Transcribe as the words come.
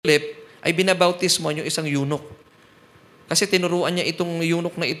Philip ay binabautismo yung isang eunuch. Kasi tinuruan niya itong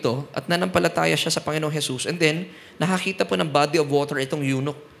eunuch na ito at nanampalataya siya sa Panginoong Jesus. And then, nakakita po ng body of water itong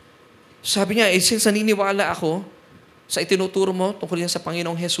eunuch. Sabi niya, since naniniwala ako sa itinuturo mo tungkol yan sa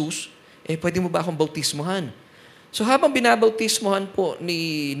Panginoong Jesus, pwede mo ba akong bautismohan? So habang binabautismohan po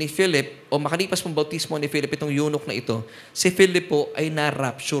ni Philip, o makalipas pong bautismo ni Philip itong eunuch na ito, si Philip po ay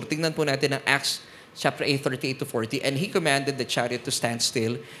na-rapture. Tingnan po natin ang Acts chapter 8, 38 to 40. And he commanded the chariot to stand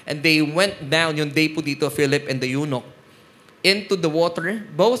still. And they went down, yung day po dito, Philip and the eunuch, into the water,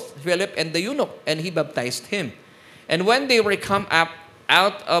 both Philip and the eunuch, and he baptized him. And when they were come up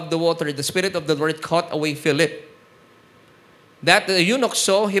out of the water, the Spirit of the Lord caught away Philip. That the eunuch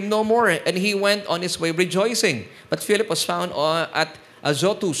saw him no more, and he went on his way rejoicing. But Philip was found at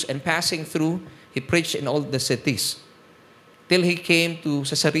Azotus, and passing through, he preached in all the cities, till he came to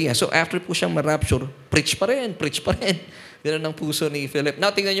Caesarea. So after po siyang ma-rapture, preach pa rin. Ganun ang puso ni Philip. Now,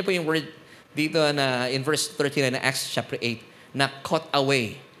 tingnan niyo po yung word dito na in verse 39 na Acts chapter 8, na caught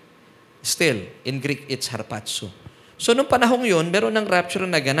away. Still, in Greek, it's harpazo. So, nung panahong yun, meron ng rapture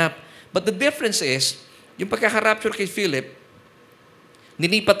na naganap. But the difference is, yung pagkaka-rapture kay Philip,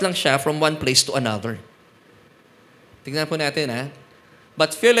 nilipat lang siya from one place to another. Tingnan po natin, ha?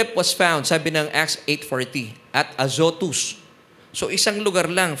 But Philip was found, sabi ng Acts 8:40, at Azotus. So, isang lugar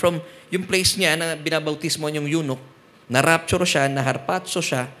lang, from yung place niya na binabautismo niyong eunuch, na-rapture siya, na-harpazo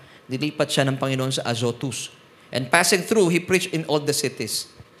siya, nilipat siya ng Panginoon sa Azotus. And passing through, he preached in all the cities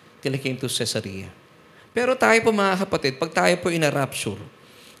till he came to Caesarea. Pero tayo po mga kapatid, pag tayo po ina-rapture,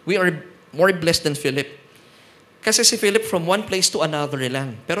 we are more blessed than Philip. Kasi si Philip from one place to another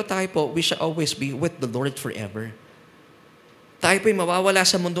lang. Pero tayo po, we shall always be with the Lord forever. Tayo po'y mawawala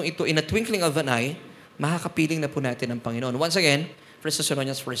sa mundong ito in a twinkling of an eye, makakapiling na po natin ang Panginoon. Once again, 1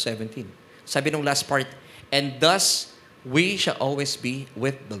 Thessalonians 4:17. Sabi nung last part, and thus we shall always be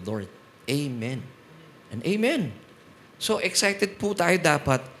with the Lord. Amen. And amen. So excited po tayo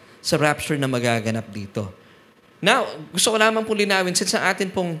dapat sa rapture na magaganap dito. Now, gusto ko lamang po linawin, since ang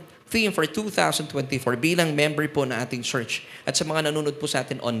atin pong theme for 2024 bilang member po na ating church at sa mga nanonood po sa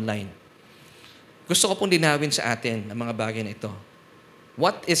atin online, gusto ko pong linawin sa atin ang mga bagay na ito.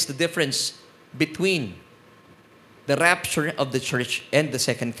 What is the difference between the rapture of the church and the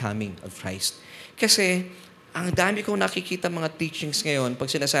second coming of Christ? Kasi, ang dami kong nakikita mga teachings ngayon, pag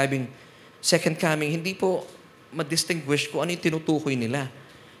sinasabing second coming, hindi po ma-distinguish kung ano yung tinutukoy nila.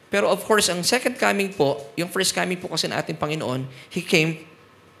 Pero of course, ang second coming po, yung first coming po kasi na ating Panginoon, He came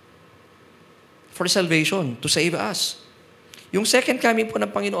for salvation, to save us. Yung second coming po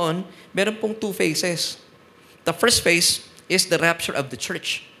ng Panginoon, meron pong two phases. The first phase is the rapture of the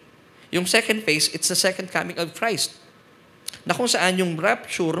church. Yung second phase, it's the second coming of Christ. Na kung saan yung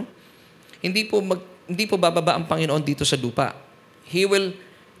rapture, hindi po bababa ang Panginoon dito sa lupa. He will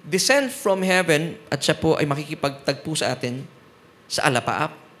descend from heaven at siya po ay makikipagtagpo sa atin sa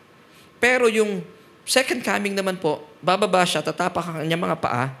alapaap. Pero yung second coming naman po, bababa siya, tatapak ang kanyang mga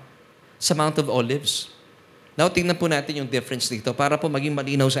paa sa Mount of Olives. Now, tingnan po natin yung difference dito para po maging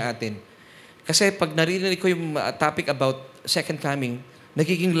malinaw sa atin. Kasi pag narinig ko yung topic about second coming,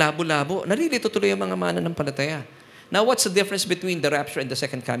 nagiging labo-labo. Narilito tuloy ang mga mananampalataya. Now, what's the difference between the rapture and the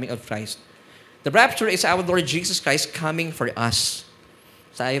second coming of Christ? The rapture is our Lord Jesus Christ coming for us.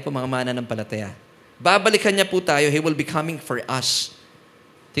 Sa iyo po mga mananampalataya. Babalikan niya po tayo, He will be coming for us.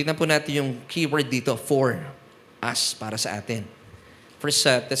 Tingnan po natin yung keyword dito, for us, para sa atin.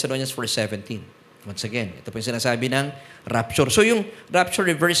 1 Thessalonians 4:17. Once again, ito po yung sinasabi ng rapture. So yung rapture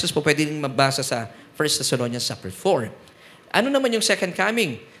reverses po pwede rin mabasa sa 1 Thessalonians chapter 4. Ano naman yung second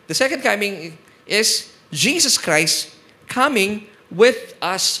coming? The second coming is Jesus Christ coming with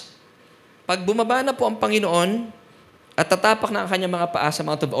us. Pag bumaba na po ang Panginoon at tatapak na ang kanyang mga paa sa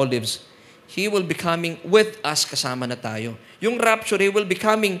Mount of Olives, He will be coming with us, kasama na tayo. Yung rapture, He will be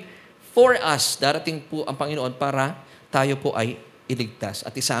coming for us. Darating po ang Panginoon para tayo po ay iligtas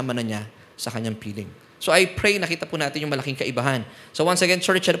at isama na niya sa kanyang piling. So I pray nakita po natin yung malaking kaibahan. So once again,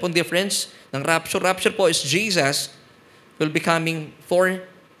 church, ano pong difference ng rapture? Rapture po is Jesus will be coming for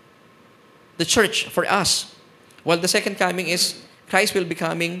the church, for us. While the second coming is Christ will be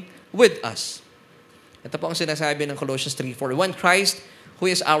coming with us. Ito po ang sinasabi ng Colossians 3:4. When Christ, who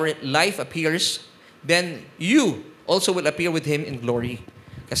is our life, appears, then you also will appear with Him in glory.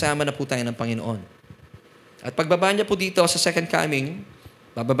 Kasama na po tayo ng Panginoon. At pagbaba niya po dito sa second coming,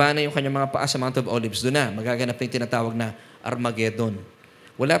 bababa na yung kanyang mga paa sa Mount of Olives. Doon na, magaganap na yung tinatawag na Armageddon.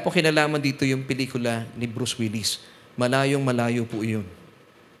 Wala pong kinalaman dito yung pelikula ni Bruce Willis. Malayong-malayo po yun.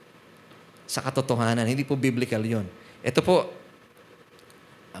 Sa katotohanan, hindi po biblical yun. Ito po,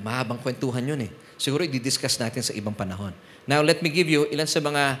 mahabang kwentuhan yun eh. Siguro i-discuss natin sa ibang panahon. Now, let me give you ilan sa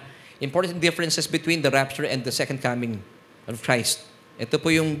mga important differences between the rapture and the second coming of Christ. Ito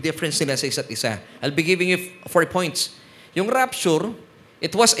po yung difference nila sa isa't isa. I'll be giving you 4 points. Yung rapture, it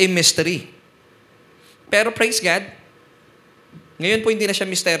was a mystery. Pero praise God, ngayon po hindi na siya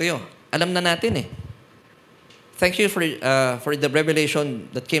misteryo. Alam na natin eh. Thank you for the revelation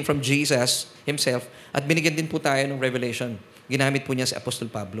that came from Jesus himself at binigyan din po tayo ng revelation. Ginamit po niya si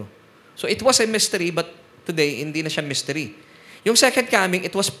Apostol Pablo. So it was a mystery but today hindi na siya mystery. Yung second coming,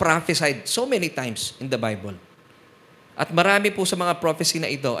 it was prophesied so many times in the Bible. At marami po sa mga prophecy na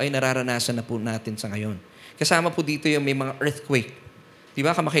ito ay nararanasan na po natin sa ngayon. Kasama po dito yung may mga earthquake. Di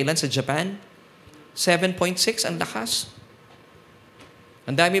ba kamakailan sa Japan? 7.6 ang lakas.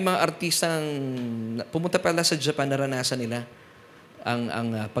 Ang dami mga artistang pumunta pala sa Japan, naranasan nila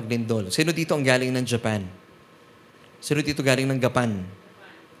ang paglindol. Sino dito ang galing ng Japan? Sino dito galing ng Gapan?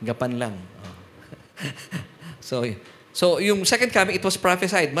 Gapan lang. Oh. So, yung second coming, it was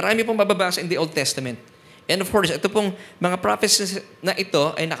prophesied. Marami pong mababasa in the Old Testament. And of course, ito pong mga prophecies na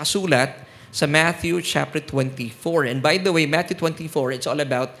ito ay nakasulat sa Matthew chapter 24. And by the way, Matthew 24, it's all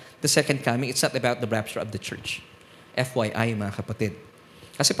about the second coming. It's not about the rapture of the church. FYI, mga kapatid.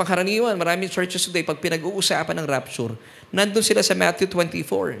 Kasi pangkaraniwan, maraming churches today, pag pinag-uusapan ng rapture, nandun sila sa Matthew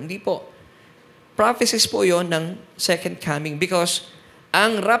 24. Hindi po. Prophecies po yon ng second coming because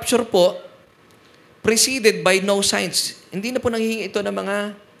ang rapture po, preceded by no signs. Hindi na po nanghihingi ito ng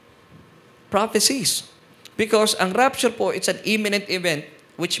mga prophecies. Because ang rapture po, it's an imminent event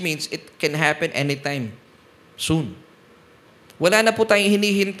which means it can happen anytime soon. Wala na po tayong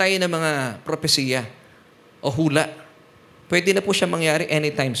hinihintay na mga propesiya o hula. Pwede na po siya mangyari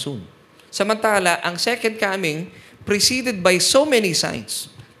anytime soon. Samantala, ang second coming preceded by so many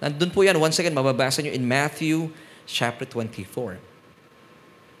signs. Nandun po yan. Once again, mababasa nyo in Matthew chapter 24.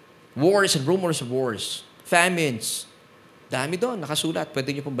 Wars and rumors of wars. Famines. Dami doon, nakasulat.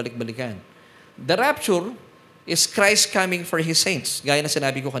 Pwede nyo pong balik-balikan. The rapture is Christ coming for His saints, gaya na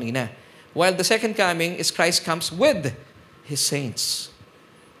sinabi ko kanina. While the second coming is Christ comes with His saints.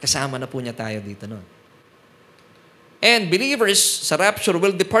 Kasama na po niya tayo dito noon. And believers sa rapture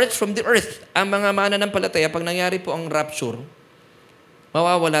will depart from the earth. Ang mga mananampalataya, pag nangyari po ang rapture,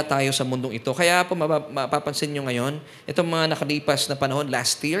 mawawala tayo sa mundong ito. Kaya po mapapansin nyo ngayon, itong mga nakalipas na panahon,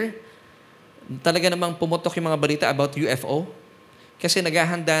 last year, talaga namang pumutok yung mga balita about UFO. Kasi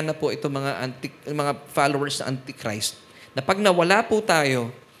naghahanda na po itong mga followers ng Antichrist, na pag nawala po tayo,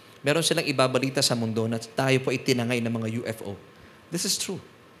 meron silang ibabalita sa mundo na tayo po itinangay ng mga UFO. This is true.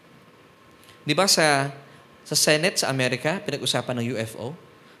 Di ba sa Senate sa Amerika, pinag-usapan ng UFO?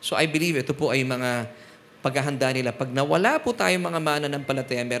 So I believe ito po ay mga paghahanda nila. Pag nawala po tayong mga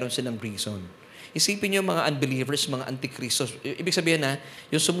mananampalataya, meron silang reason. Isipin niyo mga unbelievers, mga antikristo. Ibig sabihin na,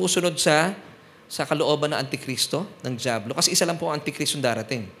 yung sumusunod sa kalooban ng antikristo, ng diablo. Kasi isa lang po ang antikristong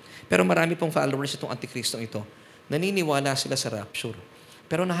darating. Pero marami pong followers itong antikristong ito. Naniniwala sila sa rapture.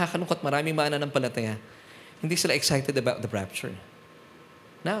 Pero nakakalungkot, maraming mananampalataya. Hindi sila excited about the rapture.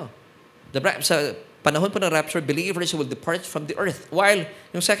 Now, sa panahon po ng rapture, believers will depart from the earth. While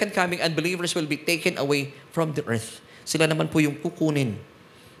yung second coming, unbelievers will be taken away from the earth. Sila naman po yung kukunin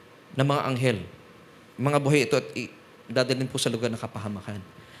ng mga anghel. Mga buhay ito at dadalhin po sa lugar ng kapahamakan.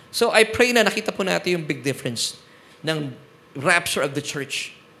 So I pray na nakita po natin yung big difference ng rapture of the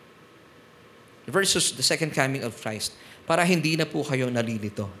church versus the second coming of Christ para hindi na po kayo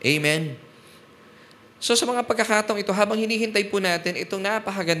nalilito. Amen? So sa mga pagkakataong ito, habang hinihintay po natin itong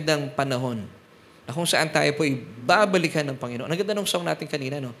napakagandang panahon na kung saan tayo po babalikan ng Panginoon. Ang ganda ng song natin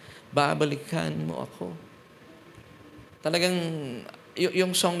kanina, no? Babalikan mo ako. Talagang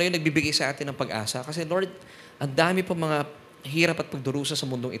yung song na yun nagbibigay sa atin ng pag-asa. Kasi Lord, ang dami po mga hirap at pagdurusa sa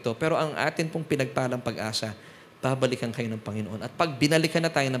mundong ito. Pero ang atin pong pinagpalang pag-asa, babalikan kayo ng Panginoon. At pag binalikan na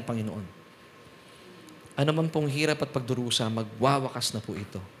tayo ng Panginoon, ano man pong hirap at pagdurusa, magwawakas na po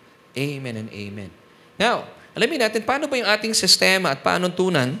ito. Amen and amen. Now, alamin natin, paano ba yung ating sistema at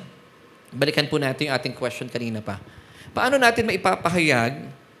panuntunan? Balikan po natin yung ating question kanina pa. Paano natin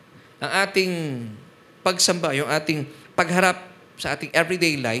maipapahayag ang ating pagsamba, yung ating pagharap sa ating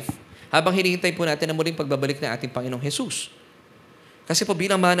everyday life habang hinihintay po natin ang muling pagbabalik ng ating Panginoong Jesus? Kasi po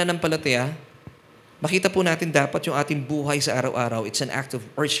bilang mananampalataya, makita po natin dapat yung ating buhay sa araw-araw, it's an act of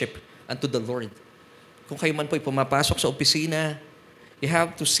worship unto the Lord. Kung kayo man po ay pumapasok sa opisina, you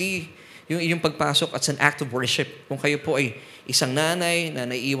have to see yung inyong pagpasok as an act of worship. Kung kayo po ay isang nanay na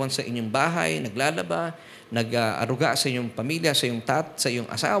naiiwan sa inyong bahay, naglalaba, nag-aruga sa inyong pamilya, sa iyong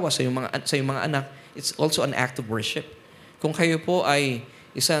asawa, sa iyong mga anak, it's also an act of worship. Kung kayo po ay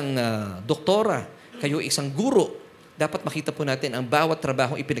isang doktora, kayo isang guro, dapat makita po natin ang bawat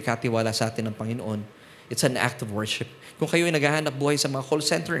trabahong ipinagkatiwala sa atin ng Panginoon. it's an act of worship. Kung kayo ay naghahanap buhay sa mga call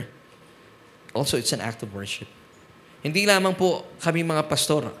center, also it's an act of worship. Hindi lamang po kami mga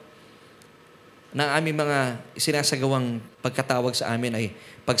pastor na aming mga sinasagawang pagkatawag sa amin ay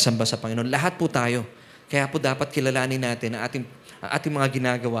pagsamba sa Panginoon. Lahat po tayo. Kaya po dapat kilalanin natin na ang ating mga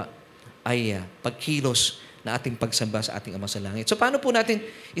ginagawa ay pagkilos na ating pagsamba sa ating Ama sa Langit. So paano po natin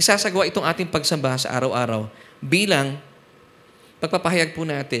isasagawa itong ating pagsamba sa araw-araw bilang pagpapahayag po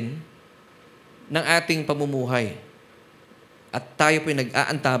natin ng ating pamumuhay at tayo po yung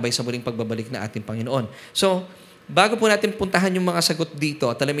nag-aantabay sa muling pagbabalik na ating Panginoon. So, bago po natin puntahan yung mga sagot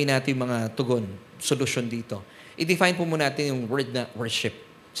dito at alamin natin yung mga tugon, solusyon dito, i-define po muna natin yung word na worship.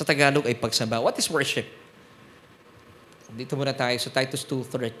 Sa Tagalog ay pagsamba. What is worship? Dito muna tayo sa Titus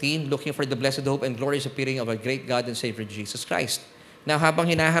 2:13, looking for the blessed hope and glorious appearing of our great God and Savior Jesus Christ. Now,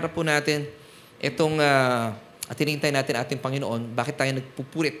 habang hinaharap po natin itong at hinihintay natin ating Panginoon, bakit tayo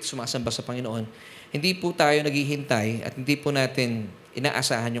nagpupulit, sumasamba sa Panginoon, hindi po tayo naghihintay at hindi po natin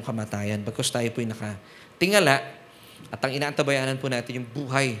inaasahan yung kamatayan because tayo po yung nakatingala at ang inaantabayanan po natin yung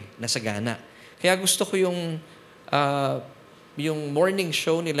buhay na sagana. Kaya gusto ko yung morning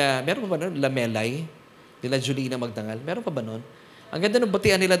show nila, meron pa ba nun? Lamelay, nila Julina Magdangal. Meron pa ba nun? Ang ganda ng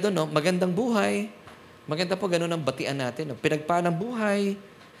batian nila doon, no? Magandang buhay. Maganda po ganun ang batian natin. No? Pinagpalang buhay,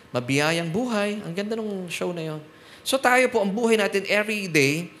 mabiyayang buhay. Ang ganda ng show na yon. So tayo po, ang buhay natin every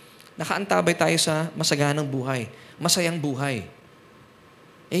day, nakaantabay tayo sa masaganang buhay, masayang buhay.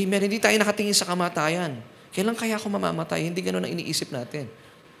 Amen. Hindi tayo nakatingin sa kamatayan. Kailan kaya ako mamamatay? Hindi ganun ang iniisip natin.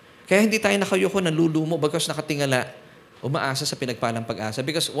 Kaya hindi tayo nakayuko, nalulumo, bagkus nakatingala, umaasa sa pinagpalang pag-asa.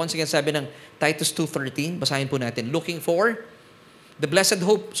 Because once again, sabi ng Titus 2:13, basahin po natin, looking for the blessed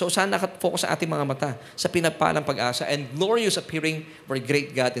hope. So saan nakafocus sa ating mga mata? Sa pinagpalang pag-asa and glorious appearing for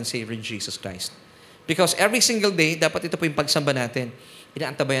great God and Savior Jesus Christ. Because every single day, dapat ito po yung pagsamba natin.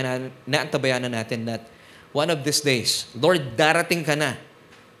 Inaantabayanan natin that one of these days, Lord, darating ka na.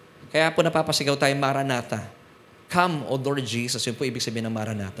 Kaya po napapasigaw tayo, Maranatha. Come, O Lord Jesus. Yun po ibig sabihin ng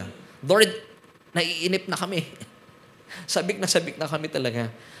Maranatha. Lord, naiinip na kami. Sabik na kami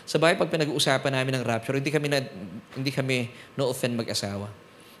talaga. Sa bahay, pag pinag-uusapan namin ng rapture, hindi kami no-offend mag-asawa.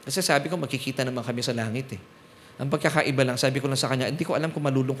 Kasi sabi ko, magkikita naman kami sa langit eh. Ang pagkakaiba lang, sabi ko lang sa kanya, hindi ko alam kung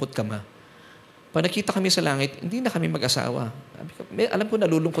malulungkot ka ma. Pag nakita kami sa langit, hindi na kami mag-asawa. Sabi ko, alam ko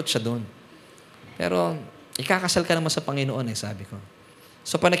nalulungkot siya doon. Pero, ikakasal ka naman sa Panginoon eh, sabi ko.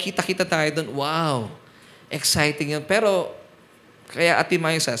 So, pag nakita-kita tayo doon, wow, exciting yun. Pero, kaya Ate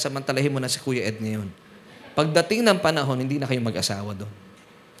Maysa, samantalahin mo na si Kuya Ed ngayon. Pagdating ng panahon, hindi na kayo mag-asawa doon.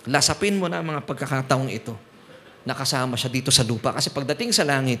 Lasapin mo na ang mga pagkakataong ito. Nakasama siya dito sa lupa. Kasi pagdating sa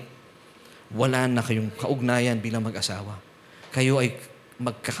langit, wala na kayong kaugnayan bilang mag-asawa. Kayo ay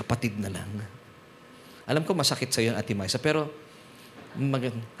magkakapatid na lang. Alam ko masakit sa iyo, Ate Maysa, pero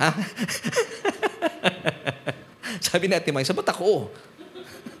ha? Sabi ni Ate Maysa, ba't ako?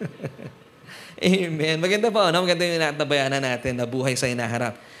 Amen. Maganda po, no? Maganda yung natabayanan natin na buhay sa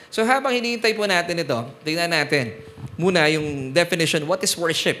inaharap. So habang hinihintay po natin ito, tingnan natin muna yung definition, what is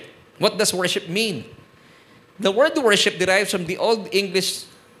worship? What does worship mean? The word worship derives from the Old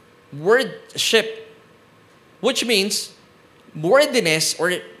English word ship, which means worthiness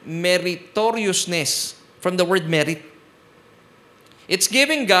or meritoriousness from the word merit. It's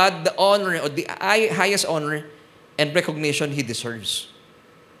giving God the honor or the highest honor and recognition He deserves.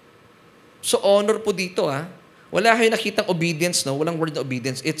 So honor po dito Wala kayo nakitang obedience, no? Walang word na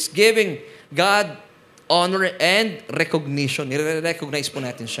obedience. It's giving God honor and recognition. Nire-recognize po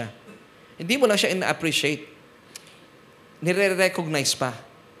natin siya. Hindi mo lang siya ina-appreciate. Nire-recognize pa.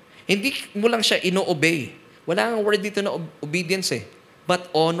 Hindi mo lang siya ino-obey. Wala nga word dito na obedience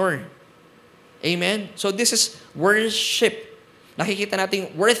but honor. Amen? So this is worship. Nakikita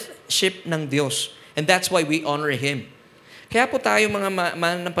natin worship ng Diyos. And that's why we honor Him. Kaya po tayo mga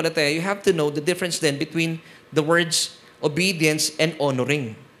mananampalataya, you have to know the difference then between the words obedience and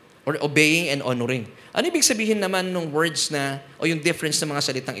honoring. Or obeying and honoring. Ano ibig sabihin naman ng words o yung difference ng mga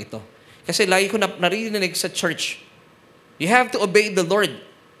salitang ito? Kasi lagi ko narinig sa church, you have to obey the Lord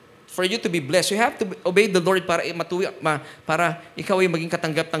for you to be blessed. You have to obey the Lord para ikaw ay maging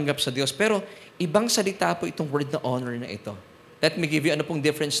katanggap-tanggap sa Diyos. Pero ibang salita po itong word na honor na ito. Let me give you ano pong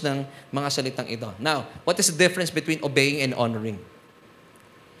difference ng mga salitang ito. Now, what is the difference between obeying and honoring?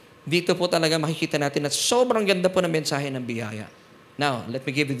 Dito po talaga makikita natin na sobrang ganda po ng mensahe ng biyaya. Now, let me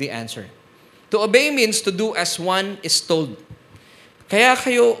give you the answer. To obey means to do as one is told. Kaya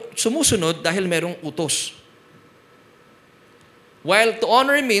kayo sumusunod dahil merong utos. While to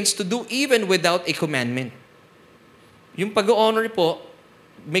honor means to do even without a commandment. Yung pag-honor po,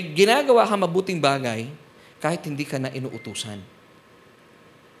 may ginagawa ka mabuting bagay kahit hindi ka na inuutusan.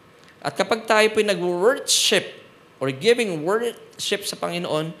 At kapag tayo po'y nag-worship or giving worship sa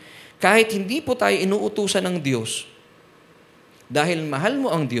Panginoon, kahit hindi po tayo inuutusan ng Diyos, dahil mahal mo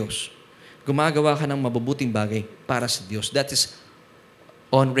ang Diyos, gumagawa ka ng mabubuting bagay para sa Diyos. That is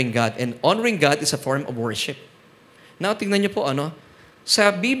honoring God. And honoring God is a form of worship. Now, tingnan niyo po, sa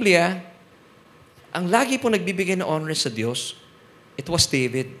Biblia, ang lagi po nagbibigay ng honor sa Diyos, it was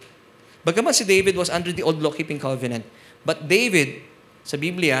David. Bagaman si David was under the old law-keeping covenant, but David, sa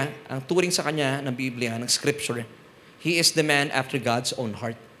Biblia, ang turing sa kanya ng Biblia, ng scripture, he is the man after God's own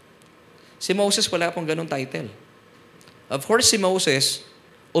heart. Si Moses, wala pong ganun title. Of course, si Moses,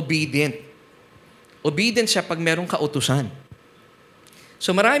 obedient. Obedient siya pag merong kautusan.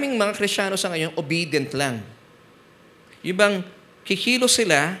 So maraming mga Kristiyano sa ngayon, obedient lang. Yung bang kikilos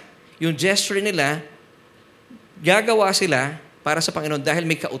sila, yung gesture nila, gagawa sila para sa Panginoon dahil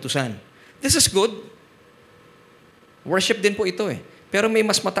may kautusan. This is good. Worship din po ito eh. Pero may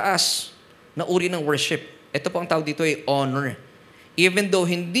mas mataas na uri ng worship. Ito po ang tawag dito ay honor. Even though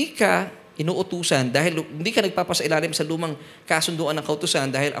hindi ka inuutusan dahil hindi ka nagpapasailalim sa lumang kasunduan ng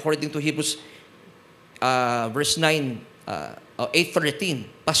kautusan dahil according to Hebrews verse 9,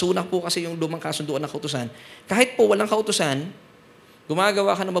 8:13, pasunak po kasi yung lumang kasunduan ng kautusan. Kahit po walang kautusan,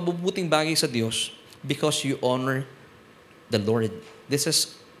 gumagawa ka ng mabubuting bagay sa Diyos because you honor the Lord. This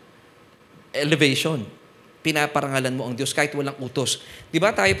is elevation. Pinaparangalan mo ang Diyos kahit walang utos. Di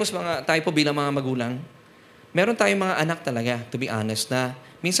ba tayo po bilang mga magulang, meron tayong mga anak talaga, to be honest, na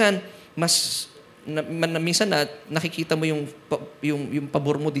minsan nakikita mo yung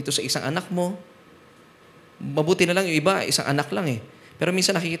pabor mo dito sa isang anak mo. Mabuti na lang yung iba, isang anak lang eh. Pero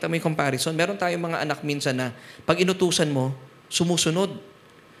minsan nakikita mo yung comparison. Meron tayong mga anak minsan na pag inutusan mo, sumusunod.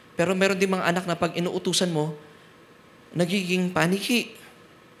 Pero meron din mga anak na pag inuutusan mo, nagiging paniki.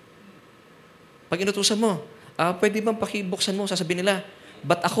 Pag inutusan mo, pwede bang pakibuksan mo? Sasabihin nila,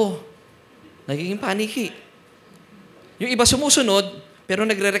 ba't ako? Nagiging paniki. Yung iba sumusunod, pero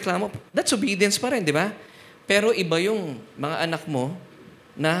nagre-reklamo. That's obedience pa rin, di ba? Pero iba yung mga anak mo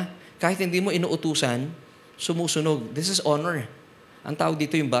na kahit hindi mo inuutusan, sumusunog. This is honor. Ang tawag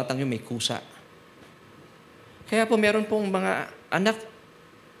dito yung batang yung may kusa. Kaya po meron pong mga anak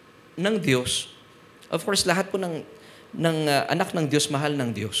ng Diyos. Of course, lahat po ng anak ng Diyos, mahal ng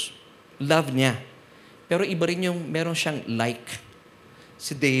Diyos. Love niya. Pero iba rin yung meron siyang like.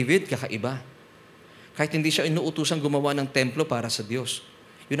 Si David, kakaiba. Kahit hindi siya inuutusan gumawa ng templo para sa Diyos.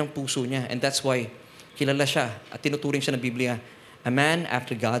 Yun ang puso niya. And that's why kilala siya at tinuturing siya ng Biblia, a man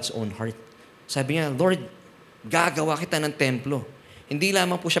after God's own heart. Sabi niya, Lord, gagawa kita ng templo. Hindi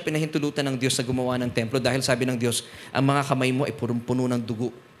lamang po siya pinahintulutan ng Diyos na gumawa ng templo dahil sabi ng Diyos, ang mga kamay mo ay punong-puno ng dugo.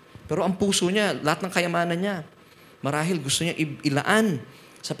 Pero ang puso niya, lahat ng kayamanan niya, marahil gusto niya ilaan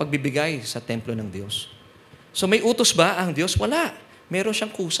sa pagbibigay sa templo ng Diyos. So may utos ba ang Diyos? Wala. Meron siyang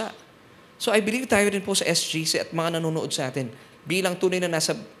kusa. So I believe tayo rin po sa SGC at mga nanonood sa atin bilang tunay na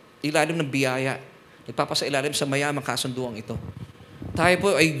nasa ilalim ng biyaya, nagpapasailalim sa mayamang kasunduang ito. Tayo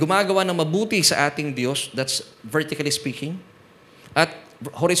po ay gumagawa ng mabuti sa ating Diyos, that's vertically speaking, at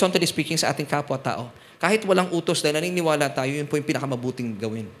horizontally speaking sa ating kapwa-tao. Kahit walang utos dahil naniniwala tayo, yun po yung pinakamabuting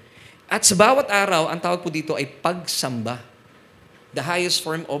gawin. At sa bawat araw, ang tawag po dito ay pagsamba. The highest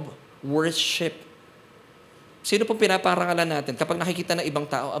form of worship. Sino pong pinaparangalan natin? Kapag nakikita ng ibang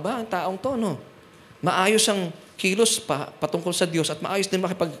tao, ang taong to, no? Maayos ang kilos patungkol sa Diyos at maayos din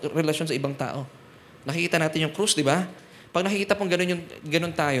makipagrelasyon sa ibang tao. Nakikita natin yung krus, di ba? Pag nakikita pong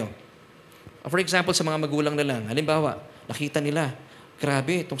ganun tayo. For example, sa mga magulang na lang, halimbawa, nakita nila,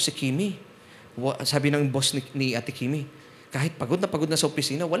 grabe, itong si Kimi. Sabi ng boss ni Ate Kimi, kahit pagod na sa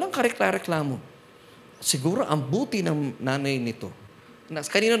opisina, walang karekla-reklamo. Siguro ang buti ng nanay nito.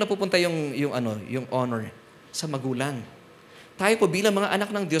 Kanino napupunta yung honor? Sa magulang. Tayo po bilang mga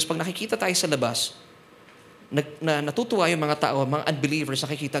anak ng Diyos, pag nakikita tayo sa labas, natutuwa yung mga tao, mga unbelievers,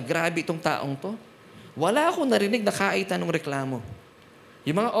 nakikita, grabe itong taong to. Wala akong narinig na kaitan ng reklamo.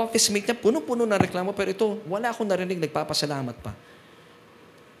 Yung mga office mate niya, puno-puno na reklamo, pero ito, wala akong narinig, nagpapasalamat pa.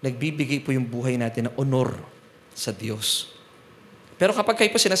 Nagbibigay po yung buhay natin ng honor sa Diyos. Pero kapag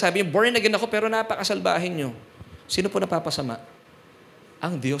kayo po sinasabi niyo, born again ako, pero napakasalbahin niyo, sino po napapasama?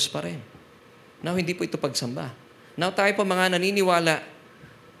 Ang Diyos pa rin. Now, hindi po ito pagsamba. Now, tayo po mga naniniwala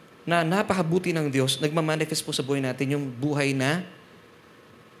na napakabuti ng Diyos, nagmamanifest po sa buhay natin yung buhay na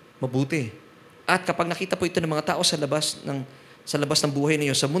mabuti. At kapag nakita po ito ng mga tao sa labas ng buhay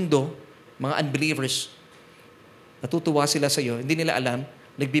niyo sa mundo, mga unbelievers, natutuwa sila sa iyo, hindi nila alam,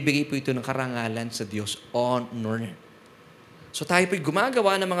 nagbibigay po ito ng karangalan sa Diyos, honor. So tayo po'y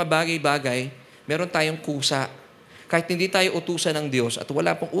gumagawa ng mga bagay-bagay, meron tayong kusa. Kahit hindi tayo utusan ng Diyos at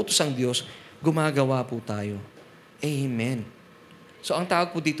wala pong utos ang Diyos, gumagawa po tayo. Amen. So ang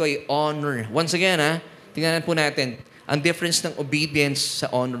tawag po dito ay honor. Once again, tingnan po natin ang difference ng obedience sa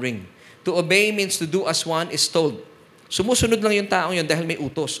honoring. To obey means to do as one is told. Sumusunod lang yung taong yun dahil may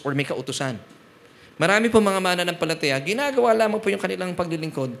utos or may kautusan. Marami po mga mananampalataya, ginagawa lamang po yung kanilang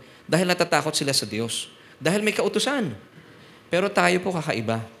paglilingkod dahil natatakot sila sa Diyos. Dahil may kautusan. Pero tayo po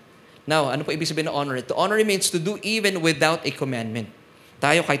kakaiba. Now, ano po ibig sabihin ng honor? To honor means to do even without a commandment.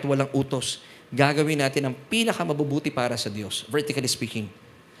 Tayo kahit walang utos, gagawin natin ang pinakamabubuti para sa Diyos, vertically speaking.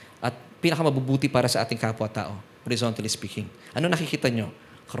 At pinakamabubuti para sa ating kapwa-tao, horizontally speaking. Ano nakikita nyo?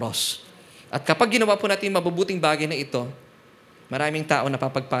 Cross. At kapag ginawa po natin yung mabubuting bagay na ito, maraming tao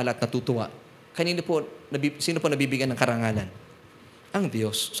napapagpala at natutuwa. Sino po nabibigyan ng karangalan? Ang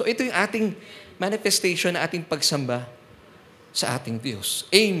Diyos. So ito yung ating manifestation na ating pagsamba sa ating Diyos.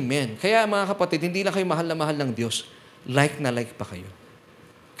 Amen. Kaya mga kapatid, hindi lang kayo mahal na mahal ng Diyos, like na like pa kayo.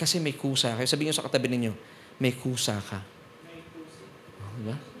 Kasi may kusa kayo. Sabihin nyo sa katabi ninyo, may kusa ka.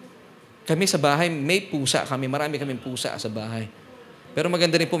 Diba? Kami sa bahay, may pusa kami. Marami kaming pusa sa bahay. Pero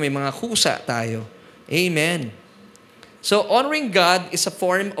maganda rin po, may mga kusa tayo. Amen. So, honoring God is a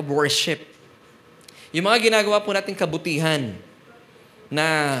form of worship. Yung mga ginagawa po natin kabutihan na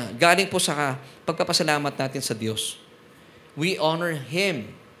galing po sa pagpapasalamat natin sa Diyos. We honor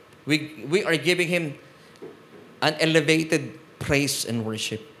Him. We are giving Him an elevated praise and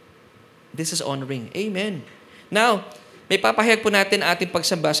worship. This is honoring. Amen. Now, may papahayag po natin ating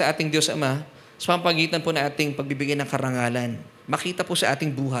pagsamba sa ating Diyos Ama sa pamamagitan po na ating pagbibigay ng karangalan. Makita po sa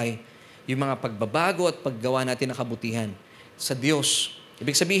ating buhay yung mga pagbabago at paggawa natin ng kabutihan sa Diyos.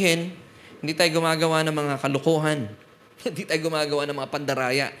 Ibig sabihin, hindi tayo gumagawa ng mga kalukuhan. Hindi tayo gumagawa ng mga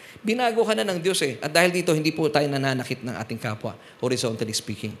pandaraya. Binago ka na ng Diyos eh. At dahil dito, hindi po tayo nananakit ng ating kapwa, horizontally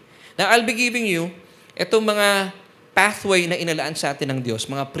speaking. Now, I'll be giving you itong mga pathway na inalaan sa atin ng Diyos,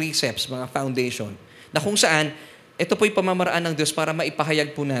 mga precepts, mga foundation, na kung saan, ito po'y pamamaraan ng Diyos para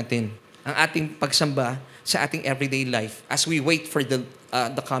maipahayag po natin ang ating pagsamba sa ating everyday life as we wait for the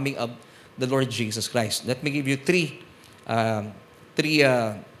coming of the Lord Jesus Christ. Let me give you three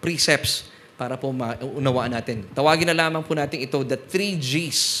precepts para po maunawaan natin. Tawagin na lamang po natin ito, the 3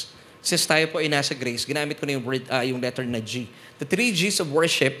 G's. Since tayo po ay nasa grace, ginamit ko na yung letter na G. The 3 G's of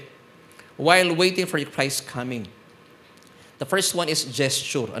worship while waiting for Christ's coming. The first one is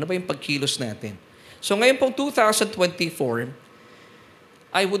gesture. Ano ba yung pagkilos natin? So ngayon pong 2024,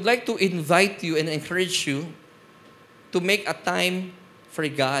 I would like to invite you and encourage you to make a time for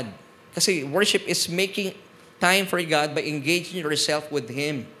God. Kasi worship is making time for God by engaging yourself with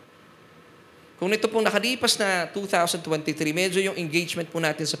Him. Kung ito pong nakalipas na 2023, medyo yung engagement po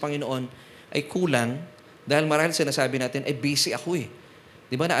natin sa Panginoon ay kulang dahil marahil sinasabi natin, busy ako eh.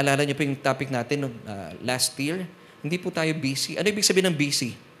 Di ba, naalala niyo po yung topic natin last year? Hindi po tayo busy. Ano ibig sabihin ng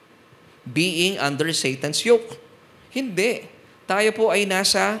busy? Being under Satan's yoke. Hindi. Tayo po ay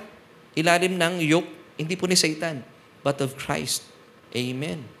nasa ilalim ng yoke, hindi po ni Satan, but of Christ.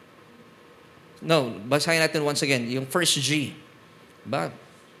 Amen. No, basahin natin once again, yung first G.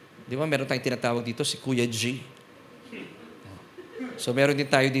 Di ba, meron tayong tinatawag dito, si Kuya G. So, meron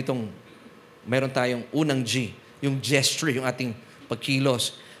tayong unang G, yung gesture, yung ating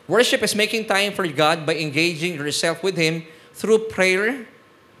pagkilos. Worship is making time for God by engaging yourself with Him through prayer,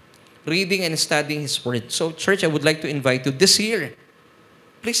 reading and studying His Word. So, church, I would like to invite you this year.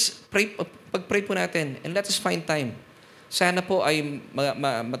 Please, pag-pray po natin and let us find time. Sana po ay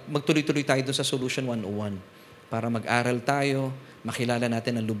magtuloy-tuloy tayo doon sa Solution 101 para mag-aral tayo, makilala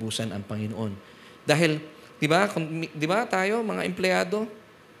natin ang lubusan ang Panginoon. Dahil, di ba tayo, mga empleyado,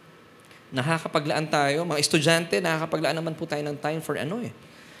 nakakapaglaan tayo, mga estudyante, nakakapaglaan naman po tayo ng time for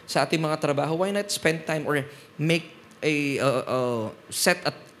sa ating mga trabaho. Why not spend time or make set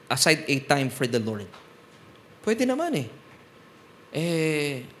aside a time for the Lord? Pwede naman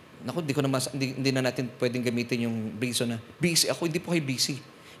hindi na natin pwedeng gamitin yung reason na busy ako. Hindi po kayo busy.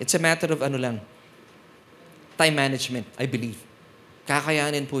 It's a matter of time management, I believe.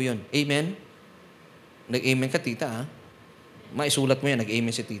 Kakayanin po yun. Amen? Nag-amen ka, tita, maisulat mo yan, nag-amen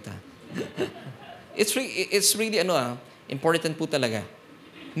si tita. It's really important po talaga.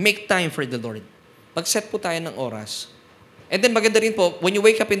 Make time for the Lord. Mag-set po tayo ng oras. And then maganda rin po, when you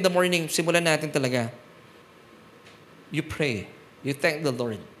wake up in the morning, simulan natin talaga, you pray. You thank the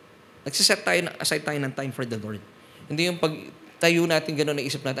Lord. Nagsiset aside tayo ng time for the Lord. Hindi yung pag tayo natin gano'n na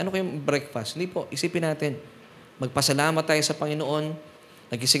isip natin, ano kayong breakfast? Hindi po, isipin natin. Magpasalamat tayo sa Panginoon,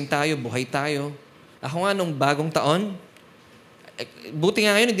 nagising tayo, buhay tayo. Ako nga, nung bagong taon, buti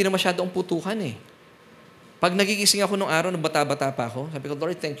nga ngayon, hindi na masyado ang putukan eh. Pag nagigising ako nung araw, nung bata-bata pa ako, sabi ko,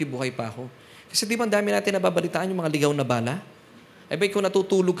 Lord, thank you, buhay pa ako. Kasi di ba ang dami natin nababalitaan yung mga ligaw na bala? Kung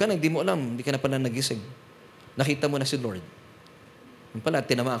natutulog ka na, hindi mo alam, hindi ka na pala nagising. Nakita mo na si Lord. Yung pala,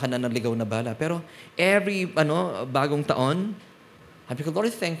 tinamaan ka na ng ligaw na bala. Pero every bagong taon, sabi ko,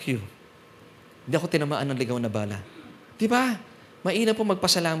 Lord, thank you. Hindi ako tinamaan ng ligaw na bala. Di ba? Mainam po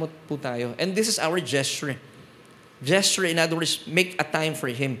magpasalamat po tayo. And this is our gesture. Gesture, in other words, make a time for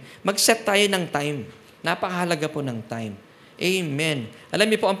Him. Mag-set tayo ng time. Napakahalaga po ng time. Amen. Alam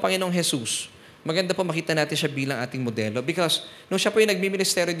niyo po, ang Panginoong Jesus, maganda po makita natin siya bilang ating modelo because nung siya po yung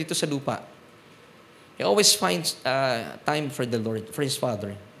nagmiministeryo dito sa lupa, He always finds time for the Lord, for His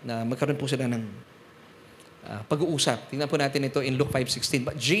Father, na magkaroon po sila ng pag-uusap. Tingnan po natin ito in Luke 5:16.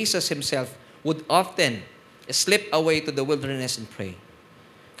 But Jesus Himself would often slip away to the wilderness and pray.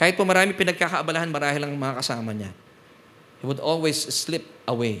 Kahit po marami pinagkakaabalahan, marahil lang mga kasama niya, He would always slip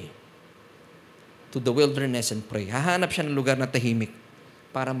away to the wilderness and pray. Hahanap siya ng lugar na tahimik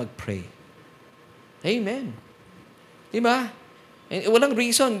para mag-pray. Amen. Diba? Walang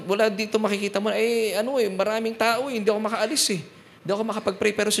reason. Wala dito makikita mo, maraming tao, hindi ako makaalis eh. Hindi ako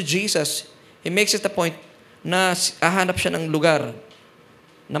makapag-pray. Pero si Jesus, He makes it a point na hahanap siya ng lugar,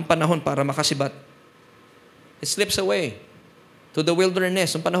 ng panahon para makasibat. He slips away to the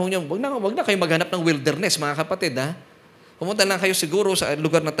wilderness. Yung panahon niyo, wag na kayo maghanap ng wilderness, mga kapatid, ha? Pumunta lang kayo siguro sa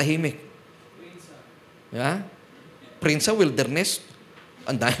lugar na tahimik. Yeah? Prince sa wilderness.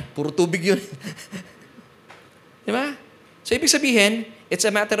 Anday, puro tubig yun. Di ba? So, ibig sabihin, it's a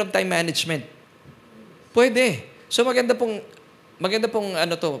matter of time management. Pwede. So, maganda pong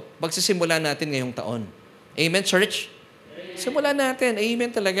pagsisimula natin ngayong taon. Amen, church? Simulan natin. Amen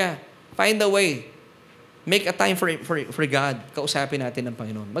talaga. Find a way. Make a time for God. Kausapin natin ng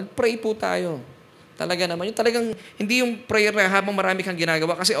Panginoon. Mag-pray po tayo. Talaga naman. Yung talagang, hindi yung prayer na habang marami kang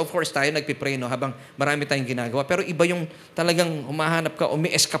ginagawa. Kasi of course tayo nagpipray, no? Habang marami tayong ginagawa. Pero iba yung talagang humahanap ka,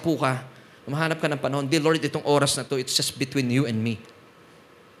 umi-eskapo ka. Humahanap ka ng panahon. Dear Lord, itong oras na to, it's just between you and me.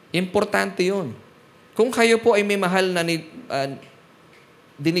 Importante yun. Kung kayo po ay may mahal na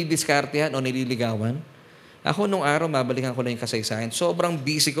dinidiskartehan o nililigawan, ako nung araw, mabalikan ko na yung kasaysayan. Sobrang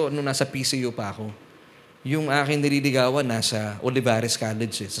busy ko nung nasa PCU pa ako. Yung aking nililigawan nasa Olivares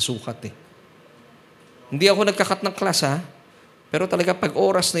College, sa Sukat eh. Hindi ako nagkakat ng class, ha? Pero talaga pag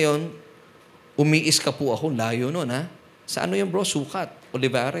oras na yon, umiis ka po ako. Layo nun, ha? Sa ano yung bro? Sukat,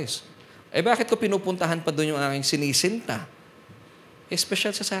 Olivares. Bakit ko pinupuntahan pa doon yung aking sinisinta?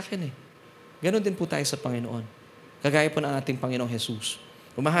 Special sa akin eh. Ganon din po tayo sa Panginoon. Kagaya po ng ating Panginoong Jesus.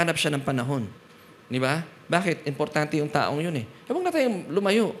 Umahanap siya ng panahon. Di ba? Bakit? Importante yung taong yun eh. Huwag na tayong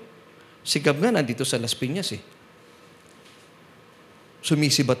lumayo. Si Gab nga nandito sa Las Piñas eh.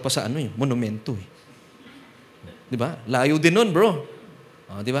 Sumisibat pa sa monumento eh. Di ba? Layo din nun, bro.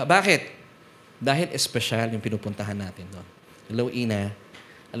 Di ba? Bakit? Dahil espesyal yung pinupuntahan natin doon. Hello, Ina.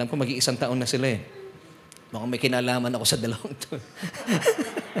 Alam ko, mag-iisang taon na sila eh. Mukhang may kinalaman ako sa dalawang to.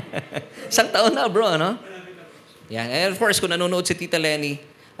 Isang taon na, bro, ano? Yan. And of course, kung nanonood si Tita Lenny,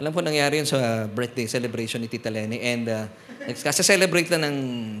 alam ko nangyari yun sa birthday celebration ni Tita Lenny. And kasi celebrate lang ng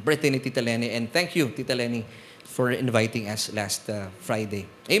birthday ni Tita Lenny. And thank you, Tita Lenny, for inviting us last Friday.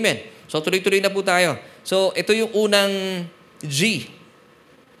 Amen. So, tuloy-tuloy na po tayo. So, ito yung unang G.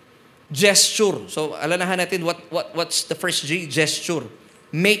 Gesture. So, alanahan natin what's the first G? Gesture.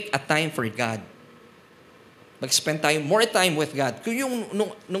 Make a time for God. Mag-spend tayo more time with God. Kung yung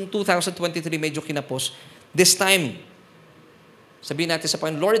nung 2023 medyo kinapos, this time, sabihin natin sa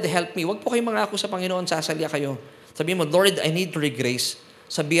Panginoon, Lord, help me. Huwag po kayong mangako sa Panginoon, sasalya kayo. Sabihin mo, Lord, I need your grace.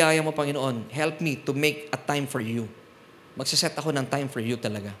 Sa biyaya mo, Panginoon, help me to make a time for you. Magsiset ako ng time for you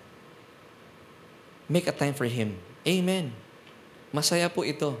talaga. Make a time for Him. Amen. Masaya po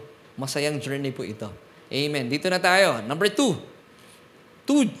ito. Masayang journey po ito. Amen. Dito na tayo. Number 2.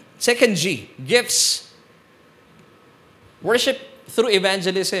 Second G, gifts. Worship through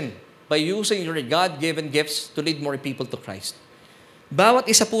evangelism by using your God-given gifts to lead more people to Christ.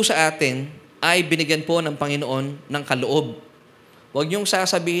 Bawat isa po sa atin ay binigyan po ng Panginoon ng kaloob. Huwag niyong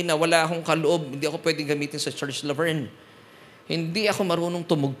sasabihin na wala akong kaloob, hindi ako pwedeng gamitin sa Church Laverne. Hindi ako marunong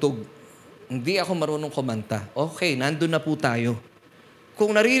tumugtog. Hindi ako marunong kumanta. Okay, nandun na po tayo.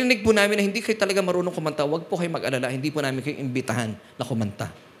 Kung naririnig po namin na hindi kayo talaga marunong kumanta, huwag po kayo mag-alala, hindi po namin kayo imbitahan na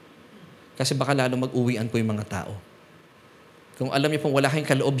kumanta. Kasi baka lalo mag-uwian po yung mga tao. Kung alam niyo pong wala kayong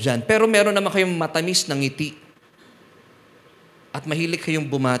kaloob dyan, pero meron naman kayong matamis ng ngiti. At mahilig kayong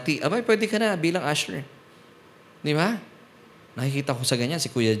bumati, abay, pwede ka na bilang usher. Di ba? Nakikita ko sa ganyan, si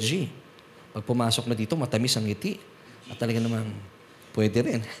Kuya G. Pag pumasok na dito, matamis ang ngiti. At talaga naman, pwede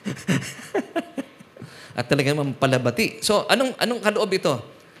rin. At talaga naman palabati. So, anong kaloob ito?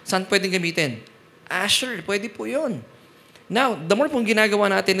 Saan pwedeng gamitin? Sure, pwede po yun. Now, the more pong ginagawa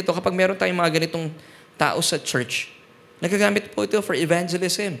natin ito, kapag meron tayong mga ganitong tao sa church, nagagamit po ito for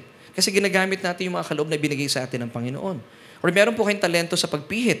evangelism. Kasi ginagamit natin yung mga kaloob na binigay sa atin ng Panginoon. Or meron po kayong talento sa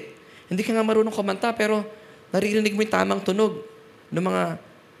pagpihit. Hindi ka nga marunong kumanta, pero naririnig mo yung tamang tunog ng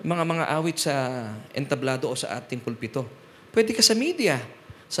mga awit sa entablado o sa ating pulpito. Pwede ka sa media.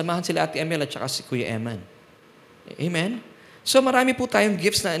 Samahan sila Ate Emel at saka si Kuya Eman. Amen? So marami po tayong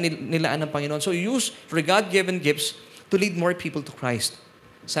gifts na nilaan ng Panginoon. So use your God-given gifts to lead more people to Christ.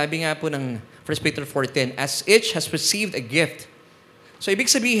 Sabi nga po ng 1 Peter 4:10, as each has received a gift. So ibig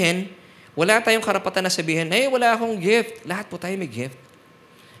sabihin, wala tayong karapatan na sabihin, wala akong gift. Lahat po tayo may gift.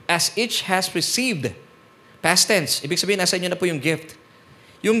 As each has received. Past tense. Ibig sabihin, nasa inyo na po yung gift.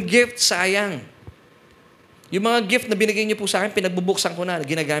 Yung gift, sayang. Yung mga gift na binigay niyo po sa akin, pinagbubuksan ko na,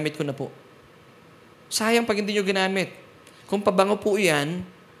 ginagamit ko na po. Sayang pag hindi niyo ginamit. Kung pabango po yan,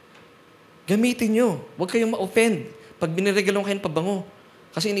 gamitin nyo. Huwag kayong ma-offend. Pag biniregalong kayo ng pabango,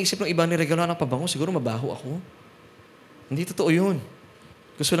 kasi iniisip ng ibang niregalo ng pabango, siguro mabaho ako. Hindi totoo yun.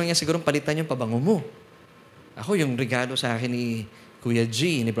 Gusto lang niya siguro palitan yung pabango mo. Ako, yung regalo sa akin ni Kuya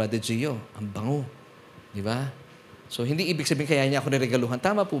G, ni Brother Gio, ang bango. Di ba? So, hindi ibig sabihin kaya niya ako niregaluhan.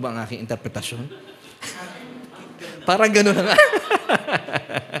 Tama po ba ang aking interpretasyon? Parang gano'n na nga.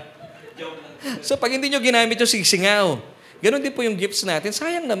 So, pag hindi nyo ginamit yung sisingaw, ganon din po yung gifts natin.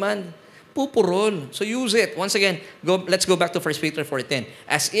 Sayang naman. Pupurol. So use it. Once again, let's go back to 1 Peter 4:10.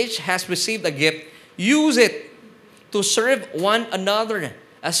 As each has received a gift, use it to serve one another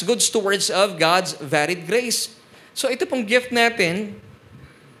as good stewards of God's varied grace. So ito pong gift natin,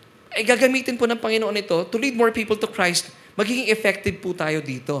 ay gagamitin po ng Panginoon ito to lead more people to Christ. Magiging effective po tayo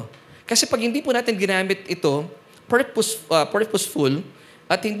dito. Kasi pag hindi po natin ginamit ito, purposeful,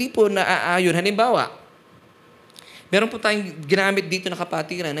 at hindi po naaayon, halimbawa, meron po tayong ginamit dito na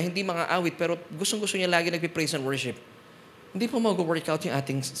kapatiran na hindi mga awit, pero gustong-gusto niya lagi nagpe-praise and worship. Hindi po mag-work out yung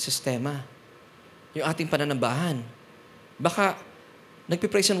ating sistema, yung ating pananambahan. Baka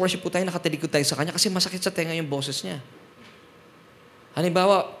nagpe-praise and worship po tayo, nakatalikod tayo sa Kanya kasi masakit sa tenga yung boses niya.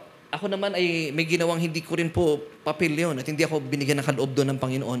 Halimbawa, ako naman ay may ginawang hindi ko rin po papel yun at hindi ako binigyan ng kaloob doon ng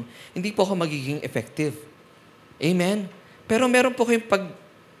Panginoon. Hindi po ako magiging effective. Amen? Pero meron po kayong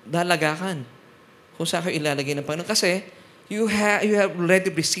pagdalagakan kung saan kayo ilalagay ng Panginoon. Kasi you have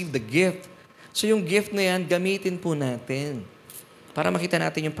already received the gift. So yung gift na yan, gamitin po natin para makita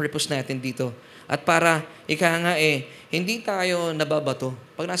natin yung purpose natin dito. At para, hindi tayo nababato.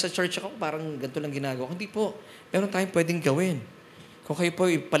 Pag nasa church ako, parang ganito lang ginagawa. Hindi po. Meron tayong pwedeng gawin. Kung kayo po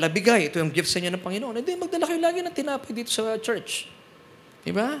palabigay, ito yung gift sa inyo ng Panginoon, hindi, magdala kayo lagi ng tinapay dito sa church.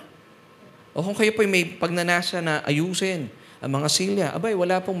 Diba? O kung kayo po may pagnanasa na ayusin ang mga silya,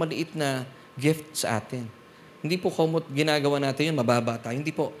 wala pong maliit na gift sa atin. Hindi po kumot ginagawa natin yun, mababa tayo.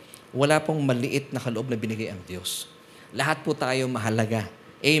 Hindi po. Wala pong maliit na kaloob na binigay ang Diyos. Lahat po tayo mahalaga.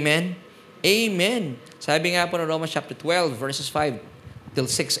 Amen? Amen. Sabi nga po ng Romans chapter 12, verses 5 till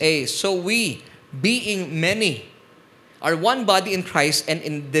 6a, so we, being many, are one body in Christ and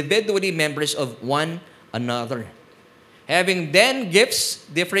individually members of one another. Having then gifts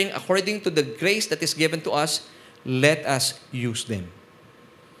differing according to the grace that is given to us, let us use them.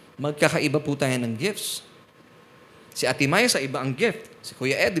 Magkakaiba po tayo ng gifts. Si Ate Maya sa iba ang gift. Si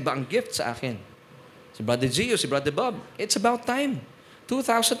Kuya Ed, iba ang gift sa akin. Si Brother Gio, si Brother Bob. It's about time.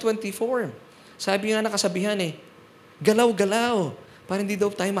 2024. Sabi nga nakasabihan galaw-galaw. Para hindi daw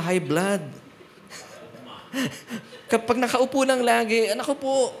tayo ma-high blood. Kapag nakaupo lang lagi, anak ko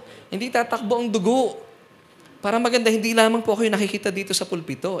po, hindi tatakbo ang dugo. Para maganda, hindi lamang po ako yung nakikita dito sa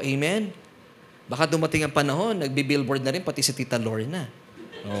pulpito. Amen? Baka dumating ang panahon, nagbi-billboard na rin, pati si Tita Lorna.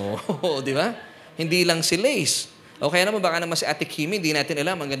 Oh, di ba? Hindi lang si Lace. O kaya naman, baka naman si Ate Kimi, hindi natin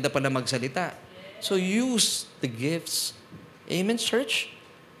alam, ang ganda pala magsalita. So use the gifts. Amen, church?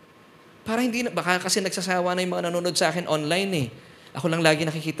 Para hindi na, baka kasi nagsasawa na yung mga nanonood sa akin online Ako lang lagi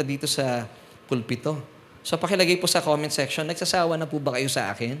nakikita dito sa pulpito. So pakilagay po sa comment section, nagsasawa na po ba kayo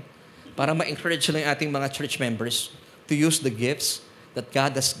sa akin? Para ma-encourage lang yung ating mga church members to use the gifts that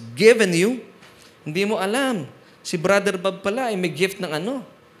God has given you. Hindi mo alam. Si Brother Bob pala ay may gift ng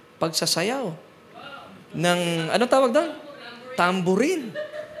pagsasayaw. Anong tawag doon? Tambourine.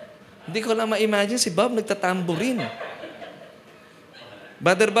 Hindi ko lang ma-imagine si Bob nagtatambourine.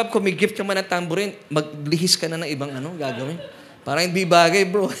 Brother Bob, kung may gift ka man ng tambourine, maglihis ka na ng ibang gagawin. Parang hindi bagay,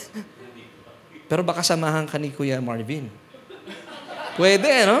 bro. Pero baka samahan ka ni Kuya Marvin. Pwede,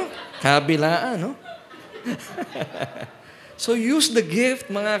 Kabilaan, So use the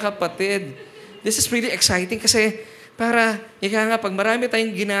gift, mga kapatid. This is really exciting kasi para, pag marami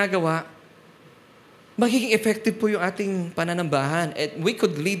tayong ginagawa, magiging effective po yung ating pananambahan. And we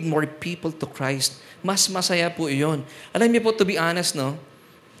could lead more people to Christ. Mas masaya po iyon. Alam niyo po, to be honest,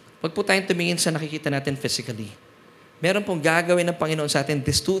 pag po tayong tumingin sa nakikita natin physically, meron pong gagawin ng Panginoon sa atin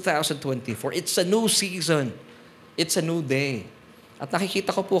this 2024. It's a new season. It's a new day. At nakikita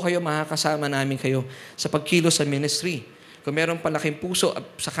ko po kayo, makakasama namin kayo sa pagkilos sa ministry. Kung meron palaking puso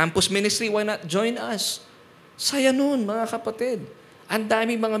sa campus ministry, why not join us? Saya nun, mga kapatid. Ang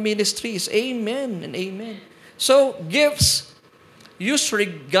dami mga ministries. Amen and amen. So, gifts. Use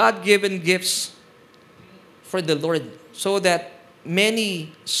God-given gifts for the Lord so that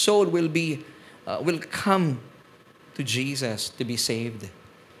many soul will come to Jesus to be saved.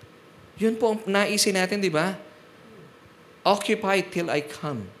 Yun po ang naisin natin, di ba? Occupy till I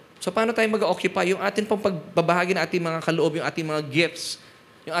come. So paano tayo mag-occupy? Yung atin pong pagbabahagi ng ating mga kaloob, yung ating mga gifts,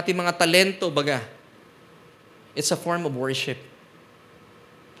 yung ating mga talento, baga. It's a form of worship.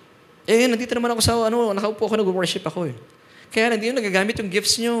 Nandito naman ako sa, nakaupo ako, nag-worship ako eh. Kaya hindi yung nagagamit yung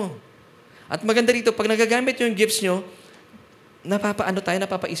gifts nyo. At maganda rito, pag nagagamit yung gifts nyo,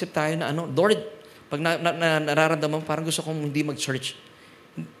 napapaisip tayo na Lord, pag nararamdaman, parang gusto kong hindi mag-church.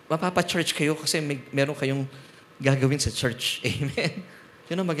 Mapapa-church kayo kasi meron kayong gagawin sa church. Amen?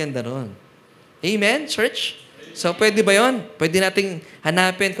 Yun ang maganda ron. Amen, church? So, pwede ba yun? Pwede nating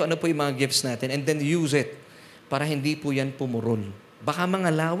hanapin kung ano po yung mga gifts natin and then use it para hindi po yan pumurol. Baka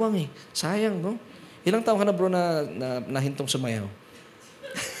mga lawang eh. Sayang, no? Ilang taon ka na, bro, na hintong sumayaw?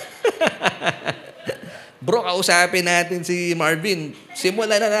 Bro, kausapin natin si Marvin.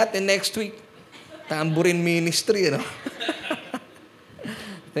 Simulan na natin next week. Tambourine ministry, no?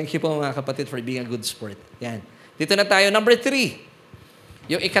 Thank you po mga kapatid for being a good sport. Yan. Dito na tayo. Number 3.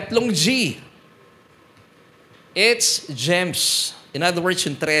 Yung ikatlong G. It's gems. In other words,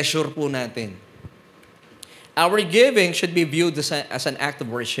 yung treasure po natin. Our giving should be viewed as an act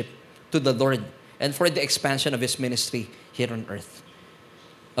of worship to the Lord and for the expansion of His ministry here on earth.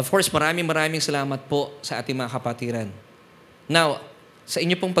 Of course, maraming salamat po sa ating mga kapatiran. Now, sa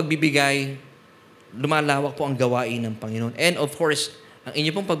inyo pong pagbibigay, lumalawak po ang gawain ng Panginoon. And of course, ang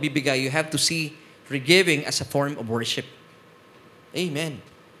inyo pong pagbibigay, you have to see giving as a form of worship. Amen.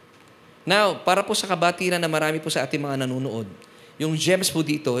 Now, para po sa kabatiran na marami po sa ating mga nanonood, yung gems po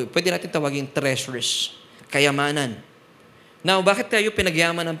dito, pwede natin tawagin treasures, kayamanan. Now, bakit tayo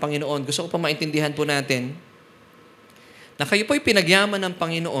pinagyaman ng Panginoon? Gusto ko pa maintindihan po natin na kayo po'y pinagyaman ng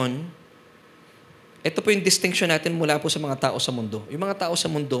Panginoon. Ito po yung distinction natin mula po sa mga tao sa mundo. Yung mga tao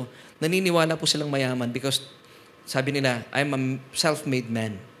sa mundo, naniniwala po silang mayaman because sabi nila, I'm a self-made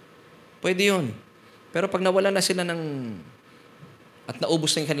man. Pwede yun. Pero pag nawala na sila at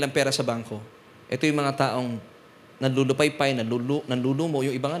naubos na yung kanilang pera sa bangko, ito yung mga taong nanlulupaypay, nanlulumo,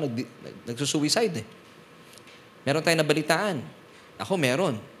 yung iba nga nagsusuicide eh. Meron tayong nabalitaan. Ako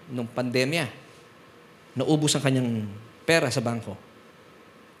meron. Nung pandemya, naubos ang kanyang pera sa bangko.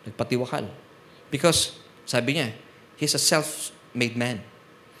 Nagpatiwakal. Because, sabi niya, he's a self-made man.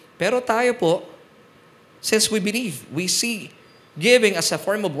 Pero tayo po, since we believe, we see giving as a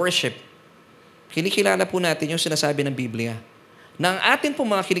form of worship, kinikilala po natin yung sinasabi ng Biblia. Na ang atin po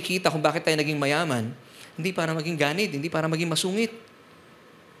mga kinikita kung bakit tayo naging mayaman, hindi para maging ganid, hindi para maging masungit.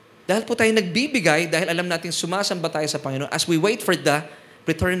 Dahil po tayo nagbibigay, dahil alam natin sumasamba tayo sa Panginoon, as we wait for the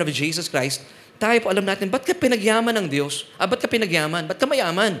return of Jesus Christ, tayo po alam natin, ba't ka pinagyaman ng Diyos? Ba't ka pinagyaman? Ba't ka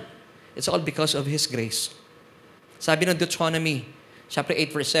mayaman? It's all because of His grace. Sabi ng Deuteronomy, chapter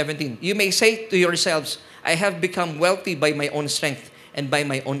 8, verse 17, you may say to yourselves, I have become wealthy by my own strength and by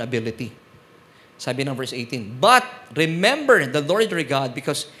my own ability. Sabi ng verse 18, but remember the Lord your God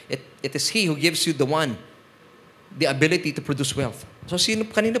because it is He who gives you the ability to produce wealth. So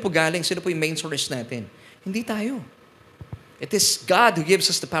kanino po galing? Sino po yung main source natin? Hindi tayo. It is God who gives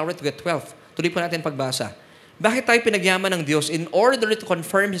us the power to get wealth. Tuloy po natin pagbasa. Bakit tayo pinagyaman ng Diyos? In order to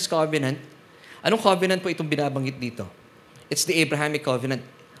confirm His covenant. Anong covenant po itong binabanggit dito? It's the Abrahamic covenant.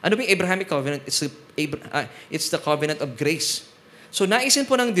 Ano ba yung Abrahamic covenant? It's the covenant of grace. So naisin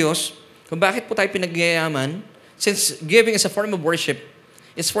po ng Diyos, kung bakit po tayo pinagyayaman, since giving is a form of worship,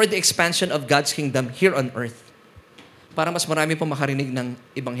 is for the expansion of God's kingdom here on earth. Para mas marami po makarinig ng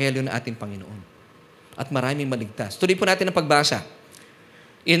ebanghelyo na ating Panginoon. At maraming maligtas. Tuloy po natin ang pagbasa.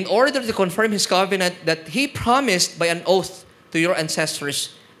 In order to confirm His covenant that He promised by an oath to your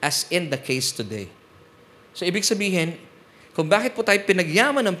ancestors as in the case today. So, ibig sabihin, kung bakit po tayo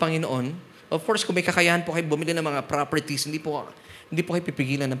pinagyaman ng Panginoon, of course, kung may kakayahan po kayo bumili ng mga properties, hindi po kayo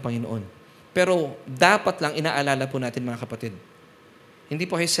pipigilan ng Panginoon. Pero dapat lang inaalala po natin mga kapatid, hindi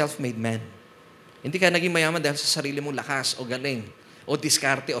po kayo self-made man. Hindi ka naging mayaman dahil sa sarili mong lakas o galing o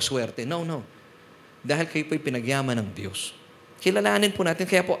diskarte o swerte. No. Dahil kayo po'y pinagyaman ng Diyos. Kilalanin po natin.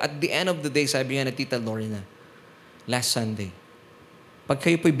 Kaya po, at the end of the day, sabi nga na Tita Lorna, last Sunday, pag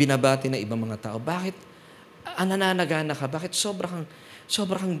kayo po'y binabati ng ibang mga tao, bakit nananagana ka? Bakit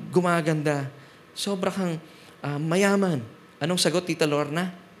sobrang gumaganda? Sobrang mayaman? Anong sagot, Tita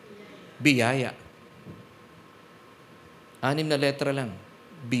Lorna? Biyaya. 6 na letra lang.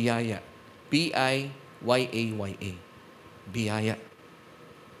 Biyaya. Biyaya. Biyaya.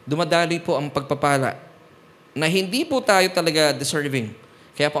 Dumadaloy po ang pagpapala na hindi po tayo talaga deserving.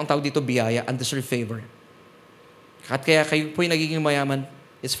 Kaya po ang tawag dito biyaya, undeserved favor. At kaya kayo po yung nagiging mayaman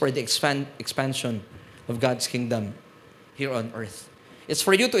is for the expansion of God's kingdom here on earth. It's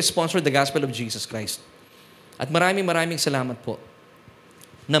for you to sponsor the gospel of Jesus Christ. At maraming salamat po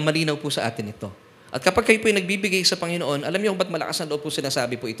na malinaw po sa atin ito. At kapag kayo po yung nagbibigay sa Panginoon, alam niyo kung ba't malakas ang loob po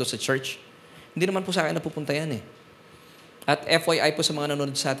sinasabi po ito sa church? Hindi naman po sa akin napupunta yan eh. At FYI po sa mga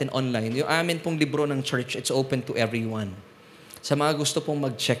nanonood sa atin online, yung amin pong libro ng church, it's open to everyone. Sa mga gusto pong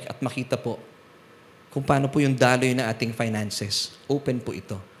mag-check at makita po kung paano po yung daloy na ating finances, open po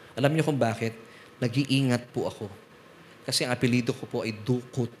ito. Alam niyo kung bakit? Nag-iingat po ako. Kasi ang apelido ko po ay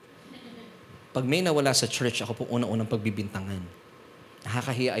Dukot. Pag may nawala sa church, ako po unang-unang pagbibintangan.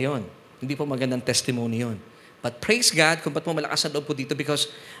 Nakakahiya yun. Hindi po magandang testimony yun. But praise God kung ba't mo malakas ang loob po dito because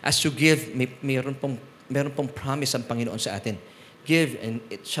as you give, meron pong promise ang Panginoon sa atin. Give and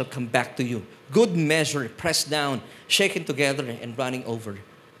it shall come back to you. Good measure, pressed down, shaken together, and running over.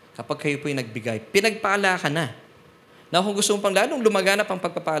 Kapag kayo po yung nagbigay, pinagpala ka na. Na kung gusto mo pang lalong lumaganap ang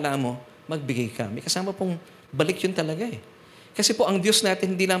pagpapala mo, magbigay ka. May kasama pong balik yun talaga eh. Kasi po ang Diyos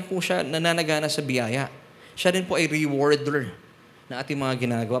natin, hindi lang po siya nananagana sa biyaya. Siya rin po ay rewarder na ating mga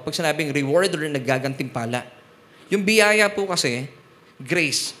ginagawa. Pag sinabing rewarder, naggagantimpala. Yung biyaya po kasi,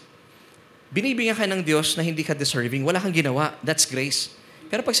 grace. Binibigyan ka ng Diyos na hindi ka deserving, wala kang ginawa. That's grace.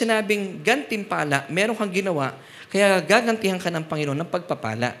 Pero pag sinabing gantimpala, meron kang ginawa, kaya gagantihan ka ng Panginoon ng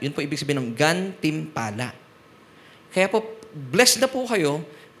pagpapala. Yun po ibig sabihin ng gantimpala. Kaya po, blessed na po kayo,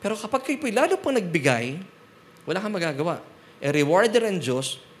 pero kapag kayo po lalo po nagbigay, wala kang magagawa. Rewarder ang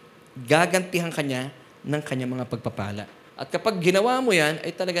Diyos, gagantihan ka niya ng kanyang mga pagpapala. At kapag ginawa mo yan,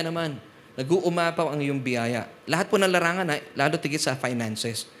 ay talaga naman, nag-uumapaw ang iyong biyaya. Lahat po ng larangan, lalo tigit sa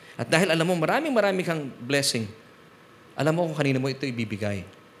finances. At dahil alam mo, marami kang blessing, alam mo kung kanino mo ito ibibigay.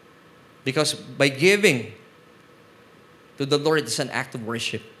 Because by giving to the Lord is an act of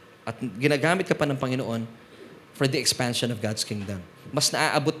worship. At ginagamit ka pa ng Panginoon for the expansion of God's kingdom. Mas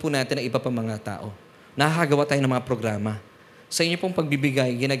naaabot po natin ang iba pa mga tao. Nakakagawa tayo ng mga programa. Sa inyo pong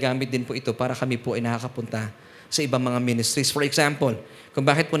pagbibigay, ginagamit din po ito para kami po ay nakakapunta sa ibang mga ministries. For example, kung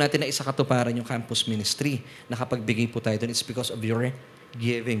bakit po natin na isa katuparan yung campus ministry, nakapagbigay po tayo doon, it's because of your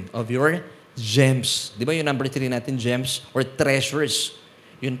giving, of your gems. Di ba yung number 3 natin, gems or treasures?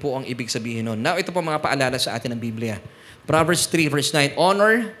 Yun po ang ibig sabihin nun. Now, ito po mga paalala sa atin ng Biblia. Proverbs 3 verse 9,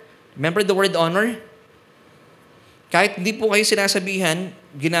 honor. Remember the word honor? Kahit hindi po kayo sinasabihan,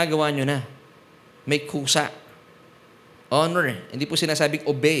 ginagawa nyo na. May kusa. Honor. Hindi po sinasabing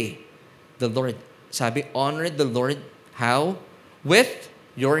obey the Lord. Sabi, honor the Lord. How? With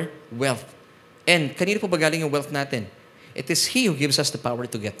your wealth. And kanino po ba galing yung wealth natin? It is He who gives us the power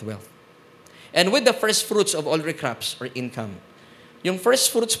to get wealth. And with the first fruits of all your crops or income. Yung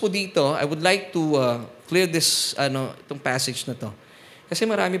first fruits po dito, I would like to clear this, itong passage na to. Kasi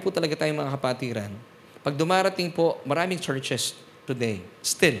marami po talaga tayong mga kapatiran. Pag dumarating po, maraming churches today,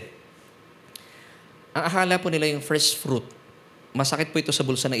 still, ang akala po nila yung first fruit, masakit po ito sa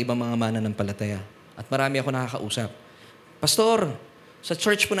bulsa ng ibang mga mananampalataya. At marami ako nakakausap. Pastor, sa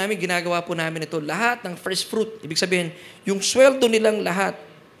church po namin, ginagawa po namin ito. Lahat ng first fruit. Ibig sabihin, yung sweldo nilang lahat,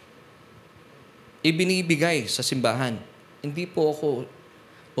 ibinibigay sa simbahan. Hindi po ako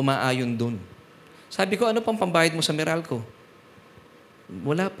umaayon dun. Sabi ko, ano pang pambayad mo sa Meralco?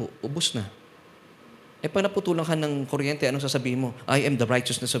 Wala po. Ubus na. Pag naputulan ka ng kuryente, anong sasabihin mo? I am the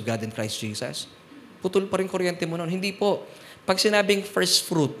righteousness of God in Christ Jesus. Putol pa rin kuryente mo noon. Hindi po. Pag sinabing first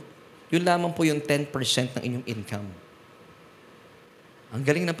fruit, yun lamang po yung 10% ng inyong income. Ang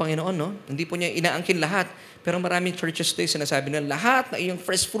galing ng Panginoon, no? Hindi po niya inaangkin lahat. Pero maraming churches today, sinasabi na lahat na iyong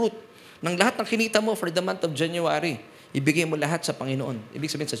first fruit, ng lahat ng kinita mo for the month of January, ibigay mo lahat sa Panginoon. Ibig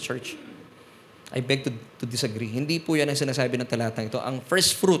sabihin sa church. I beg to disagree. Hindi po yan ang sinasabi ng talatang ito. Ang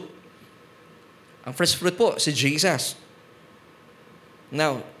first fruit po, si Jesus.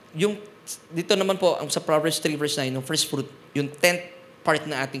 Now, dito naman po, sa Proverbs 3 verse 9, yung first fruit, yung 10th part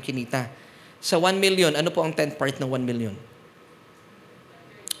na ating kinita. Sa 1 million, ano po ang 10th part ng 1 million?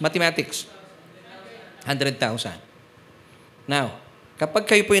 Mathematics. 100,000. Now, kapag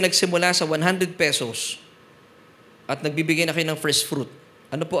kayo po yung nagsimula sa 100 pesos at nagbibigay na kayo ng first fruit,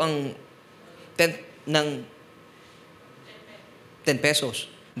 ano po ang 10th ng 10 pesos?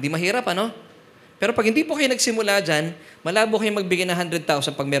 Hindi mahirap, ano? Pero pag hindi po kayo nagsimula dyan, malabo kayo magbigay ng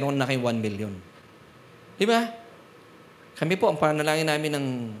 100,000 pag meron na kayong 1 million. Di ba? Kami po, ang panalangin namin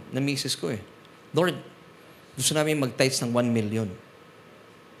ng misis ko Lord, gusto namin mag-tithes ng 1 million.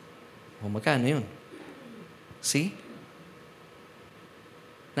 O magkano yun? See?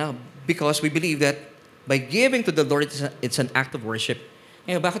 Now, because we believe that by giving to the Lord, it's an act of worship.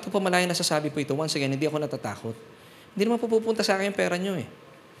 Ngayon, bakit ko pa malayo nasasabi po ito? Once again, hindi ako natatakot. Hindi naman po pupunta sa akin yung pera nyo eh.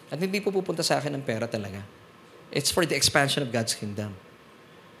 At hindi po pupunta sa akin ang pera talaga. It's for the expansion of God's kingdom.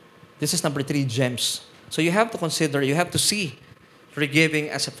 This is number 3, gems. So you have to consider, you have to see your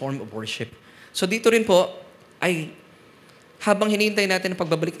giving as a form of worship. So dito rin po, ay habang hinihintay natin ang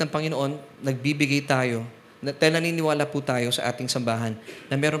pagbabalik ng Panginoon, nagbibigay tayo, dahil naniniwala po tayo sa ating sambahan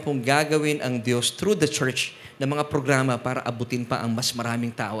na meron pong gagawin ang Diyos through the church na mga programa para abutin pa ang mas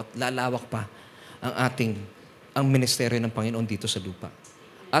maraming tao at lalawak pa ang ministeryo ng Panginoon dito sa lupa.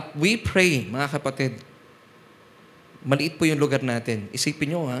 At we pray, mga kapatid, maliit po yung lugar natin.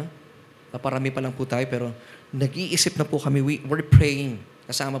 Isipin nyo paparami pa lang po tayo pero nag-iisip na po kami. We're praying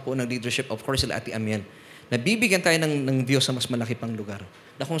kasama po ng leadership, of course, sila Ate Amiel. Nabibigyan tayo ng Diyos sa mas malaki pang lugar.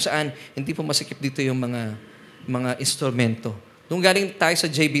 Na kung saan, hindi po masikip dito yung mga instrumento. Nung galing tayo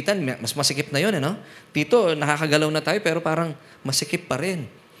sa JB Tan, mas masikip na yun, ano? Dito, nakakagalaw na tayo, pero parang masikip pa rin.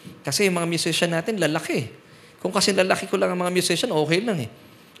 Kasi yung mga musician natin, lalaki. Kung kasi lalaki ko lang ang mga musician, okay lang eh.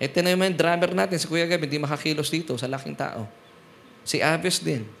 Ito na yung drummer natin, si Kuya Gab, hindi makakilos dito sa laking tao. Si Aves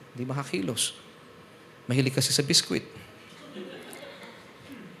din, hindi makakilos. Mahilig kasi sa biskwit.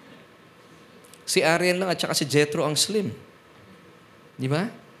 Si Ariel lang at saka si Jethro ang slim. Di ba?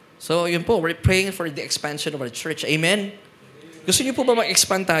 So, yun po, we're praying for the expansion of our church. Amen? Gusto niyo po ba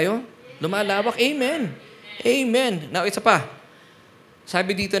mag-expand tayo? Lumalawak? Amen. Amen. Now, isa pa.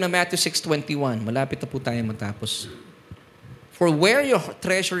 Sabi dito na Matthew 6:21, malapit na po tayo matapos. For where your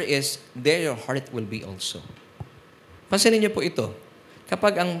treasure is, there your heart will be also. Pansinin niyo po ito.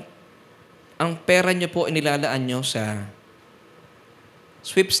 Kapag ang pera niyo po inilalaan niyo sa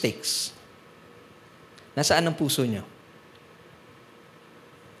sweepstakes, nasaan ang puso niyo?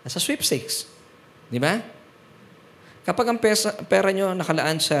 Nasa sweepstakes. Di ba? Kapag ang pera niyo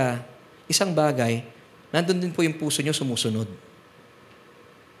nakalaan sa isang bagay, nandun din po yung puso niyo sumusunod.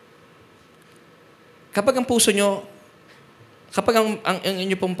 Kapag ang puso niyo, kapag ang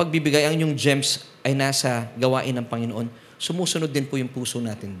inyo pong pagbibigay, ang inyong gems ay nasa gawain ng Panginoon, sumusunod din po yung puso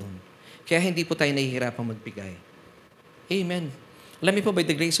natin doon. Kaya hindi po tayo nahihirapang magbigay. Amen. Alam niyo po, by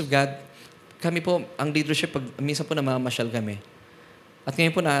the grace of God, kami po, ang leadership, minsan po namamasyal kami. At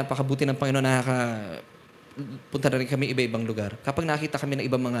ngayon po, napakabuti ng Panginoon, punta na rin kami iba-ibang lugar. Kapag nakita kami ng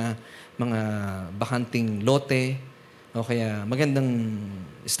ibang mga bakanting lote, o kaya magandang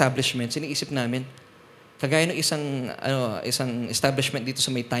establishments, iniisip namin, kagaya ng isang establishment dito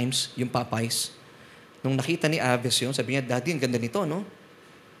sa May Times, yung Popeyes. Nung nakita ni Aves yun, sabi niya, Daddy, ang ganda nito, no?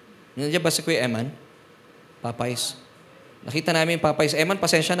 Nandiyan ba si Kuya Eman? Popeyes. Nakita namin yung Popeyes. Eman,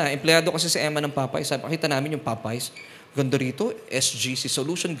 pasensya na. Empleyado kasi si Eman ng Popeyes. Nakita namin yung Popeyes. Ganda rito, SGC,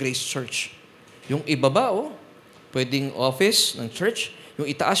 Solution Grace Church. Yung ibaba, pwedeng office ng church. Yung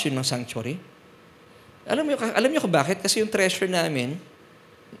itaas, yun ng sanctuary. Alam niyo kung bakit? Kasi yung treasure namin,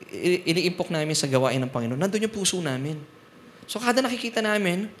 iniimpok namin sa gawain ng Panginoon. Nandun yung puso namin. So kada nakikita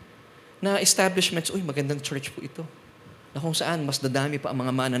namin na establishments, magandang church po ito. Na kung saan, mas dadami pa ang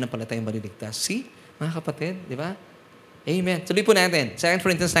mga mananampalatayang maliligtas. See, mga kapatid, di ba? Amen. Tuloy po natin. 2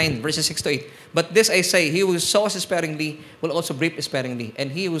 Corinthians 9, verses 6 to 8. But this I say, he who sows sparingly will also reap sparingly. And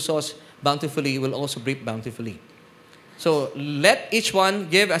he who sows bountifully will also reap bountifully. So, let each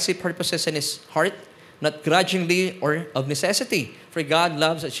one give as he purposes in his heart, not grudgingly or of necessity. For God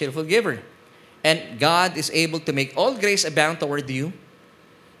loves a cheerful giver. And God is able to make all grace abound toward you,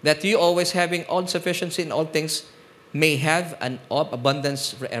 that you always having all sufficiency in all things may have an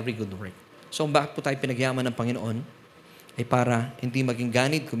abundance for every good work. So, bakit po tayo pinagyaman ng Panginoon? Ay para hindi maging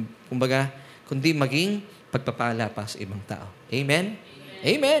ganid, kumbaga, kundi maging pagpapala pa sa ibang tao. Amen?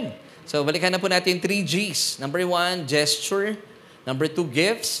 Amen. So, balikan na po natin 3 G's. Number 1, gesture. Number 2,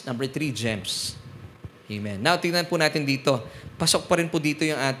 gifts. Number 3, gems. Amen. Now, tingnan po natin dito. Pasok pa rin po dito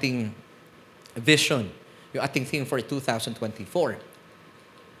yung ating vision, yung ating theme for 2024.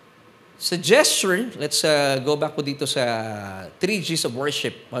 Sa gesture, let's go back po dito sa 3 G's of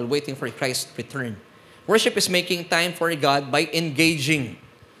worship while waiting for Christ's return. Worship is making time for God by engaging.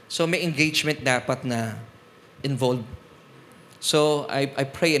 So may engagement dapat na involved. So I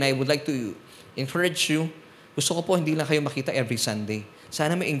pray and I would like to encourage you. Gusto ko po hindi lang kayo makita every Sunday.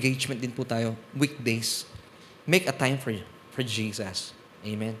 Sana may engagement din po tayo weekdays. Make a time for Jesus.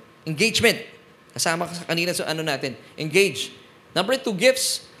 Amen. Engagement. Kasama ka sa kanina sa natin. Engage. Number 2,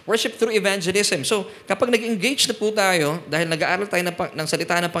 gifts. Worship through evangelism. So kapag nag-engage na po tayo, dahil nag-aaral tayo ng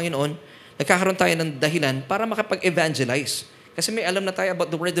salita ng Panginoon, nagkakaroon tayo ng dahilan para makapag-evangelize. Kasi may alam na tayo about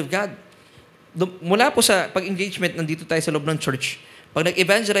the Word of God. Mula po sa pag-engagement, nandito tayo sa loob ng church. Pag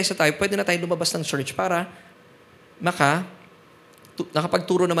nag-evangelize na tayo, pwede na tayo lumabas ng church para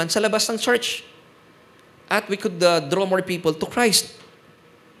nakapagturo naman sa labas ng church. At we could draw more people to Christ.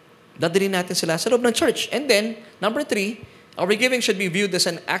 Dadalhin natin sila sa loob ng church. And then, number 3, our giving should be viewed as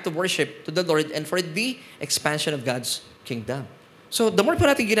an act of worship to the Lord and for the expansion of God's kingdom. So, the more po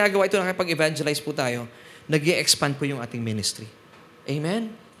natin ginagawa ito, nakipag-evangelize po tayo, nag-i-expand po yung ating ministry.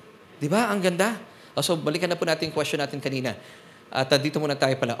 Amen? Di ba? Ang ganda. So, balikan na po natin yung question natin kanina. At dito muna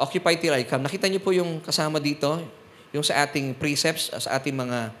tayo pala. Occupy till I come. Nakita niyo po yung kasama dito, yung sa ating precepts, sa ating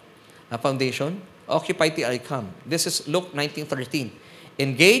mga foundation. Occupy till I come. This is Luke 19:13.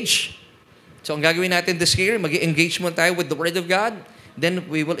 Engage. So, ang gagawin natin this year, mag-engage muna tayo with the Word of God. Then,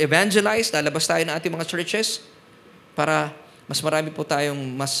 we will evangelize. Lalabas tayo ng ating mga churches para mas marami po tayong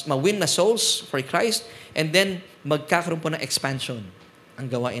mas ma-win na souls for Christ. And then, magkakaroon po ng expansion ang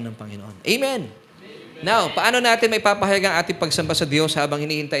gawain ng Panginoon. Amen. Now, paano natin may papahayag ang ating pagsamba sa Diyos habang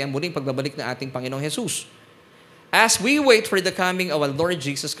hinihintay ang muling pagbabalik ng ating Panginoong Jesus? As we wait for the coming of our Lord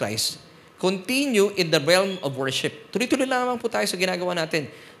Jesus Christ, continue in the realm of worship. Tuloy-tuloy lamang po tayo sa ginagawa natin.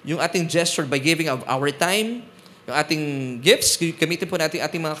 Yung ating gesture by giving of our time, yung ating gifts, gamitin po natin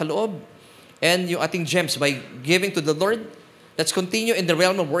ating mga kaloob, and yung ating gems by giving to the Lord. Let's continue in the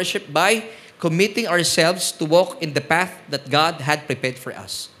realm of worship by committing ourselves to walk in the path that God had prepared for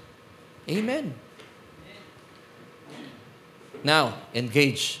us. Amen. Now,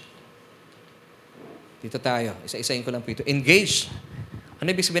 engage. Dito tayo. Isa-isayin ko lang po ito. Engage.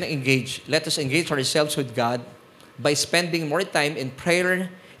 Ano ibig sabihin ng engage? Let us engage ourselves with God by spending more time in prayer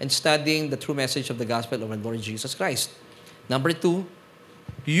and studying the true message of the gospel of our Lord Jesus Christ. Number 2,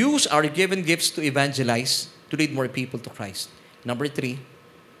 use our given gifts to evangelize, to lead more people to Christ. Number 3,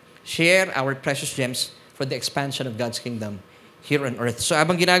 share our precious gems for the expansion of God's kingdom here on earth. So,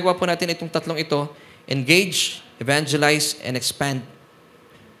 habang ginagawa po natin itong tatlong ito, engage, evangelize, and expand.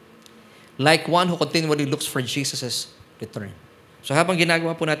 Like one who continually looks for Jesus' return. So, habang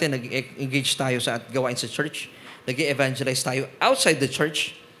ginagawa po natin, nag-engage tayo sa gawain sa church, nag-evangelize tayo outside the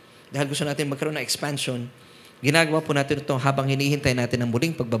church, dahil gusto natin magkaroon ng expansion, ginagawa po natin ito habang hinihintay natin ang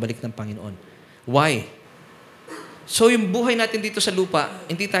muling pagbabalik ng Panginoon. Why? So, yung buhay natin dito sa lupa,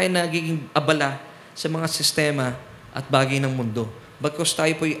 hindi tayo nagiging abala sa mga sistema at bagay ng mundo. Bagkus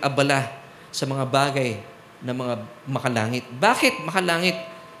tayo po'y abala sa mga bagay na mga makalangit. Bakit makalangit?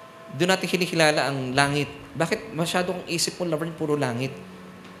 Doon natin kinikilala ang langit. Bakit masyadong isip mo, Lord, puro langit,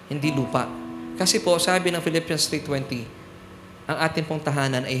 hindi lupa? Kasi po, sabi ng Philippians 3:20, ang ating pong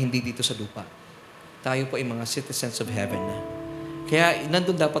tahanan ay hindi dito sa lupa. Tayo po ay mga citizens of heaven na. Kaya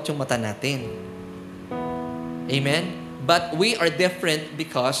nandun dapat yung mata natin. Amen? But we are different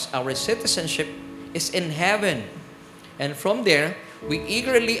because our citizenship is in heaven. And from there, we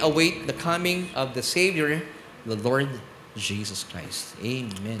eagerly await the coming of the Savior, the Lord Jesus Christ.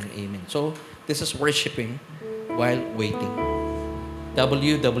 Amen. Amen. So, this is worshiping while waiting.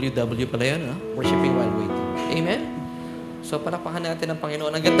 WWW pala yun, worshiping while waiting. Amen? So, palakpakan natin ang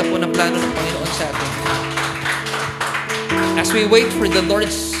Panginoon. Ang ganda po ng plano ng Panginoon sa atin. As we wait for the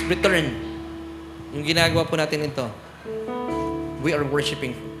Lord's return, yung ginagawa po natin ito, we are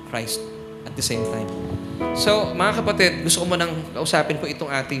worshiping Christ at the same time. So, mga kapatid, gusto ko munang kausapin po itong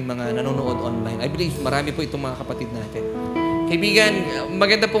ating mga nanonood online. I believe marami po itong mga kapatid natin. Kaibigan,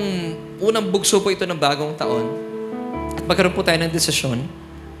 maganda pong unang bugso po ito ng bagong taon. At magkaroon po tayo ng desisyon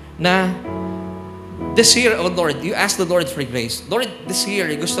na this year, oh Lord, you ask the Lord for grace. Lord, this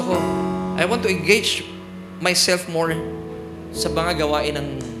year, gusto ko, I want to engage myself more sa mga gawain ng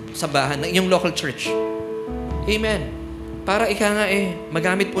sambahan, ng inyong local church. Amen. Para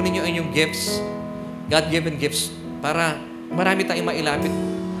magamit po ninyo ang inyong gifts, God-given gifts, para marami tayong mailapit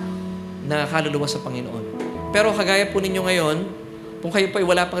na kaluluwa sa Panginoon. Pero kagaya po ninyo ngayon, kung kayo po ay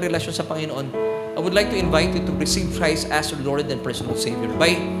wala pang relasyon sa Panginoon, I would like to invite you to receive Christ as your Lord and personal Savior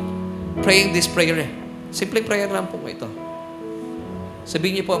by praying this prayer. Simpleng prayer lang po ito.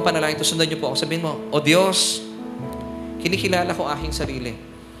 Sabihin niyo po ang panalangin ito, sundan niyo po ako. Sabihin mo, O Diyos, kinikilala ko aking sarili.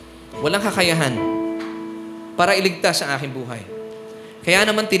 Walang kakayahan para iligtas ang aking buhay. Kaya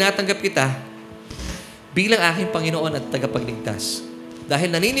naman tinatanggap kita bilang aking Panginoon at tagapagligtas. Dahil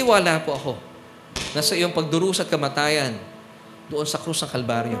naniniwala po ako na sa iyong pagdurusa at kamatayan doon sa krus ng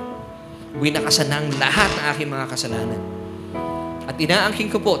Kalbaryo, winakasanang lahat ng aking mga kasalanan. At inaangking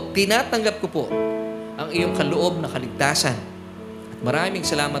ko po, tinatanggap ko po ang iyong kaloob na kaligtasan. At maraming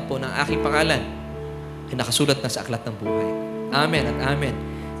salamat po ng aking pangalan ay nakasulat na sa aklat ng buhay. Amen at amen.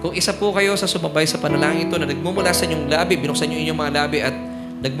 Kung isa po kayo sa sumabay sa panalangin ito na nagmumula sa inyong labi, binuksan niyo inyong mga labi at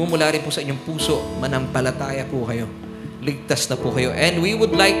nagmumula rin po sa inyong puso, manampalataya po kayo. Ligtas na po kayo. And we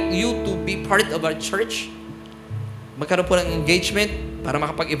would like you to be part of our church. Magkaroon po ng engagement para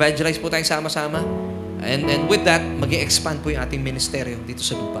makapag-evangelize po tayong sama-sama. And with that, mag-i-expand po yung ating ministeryo dito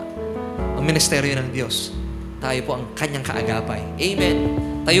sa lupa. Ang ministeryo ng Diyos. Tayo po ang kanyang kaagapay. Amen.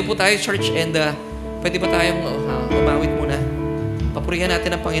 Tayo po tayo, church, and pwede ba tayong umawit muna? Papurihan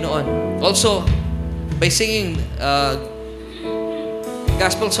natin ang Panginoon. Also, by singing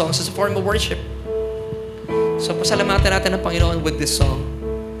gospel songs as a form of worship. So, pasalamatan natin ang Panginoon with this song.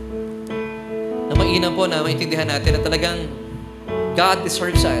 Na mainam po na maintindihan natin na talagang God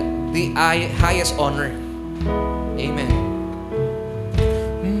deserves the highest honor. Amen.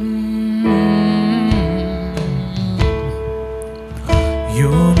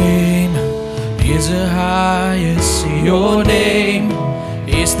 Your name is the highest. Your name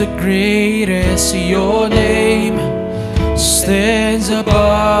is the greatest. Your name stands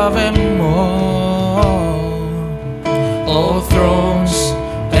above them all thrones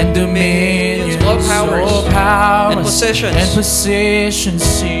and dominions, all powers and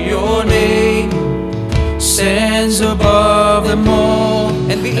positions. Your name stands above them all,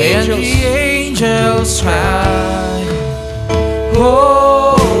 and the angels cry,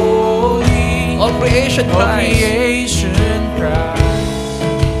 holy. All creation cries,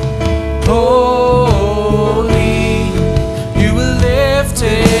 holy. You were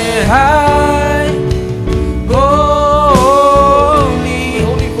lifted high, holy,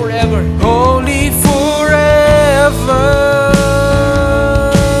 holy forever. holy forever.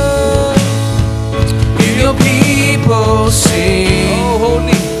 Your people sing, Oh,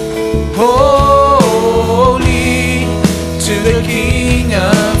 holy. holy to the King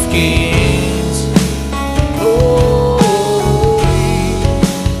of Kings. Holy,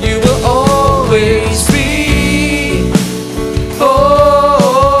 you will always be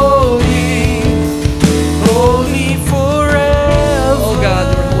holy, holy forever. Oh God,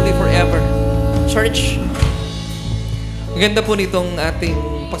 we're holy forever. Church, maganda po nitong ating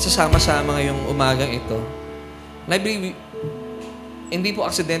pagsasama-sama ngayong umagang ito. And I believe, hindi po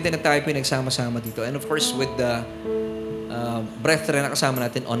aksidente na tayo pinagsama-sama dito. And of course, with the brethren na kasama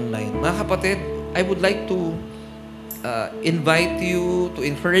natin online. Mga kapatid, I would like to invite you, to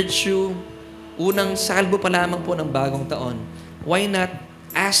encourage you. Unang salbo pa lamang po ng bagong taon. Why not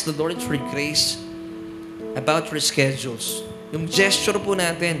ask the Lord for grace about your schedules? Yung gesture po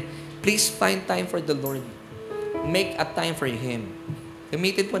natin, please find time for the Lord. Make a time for Him.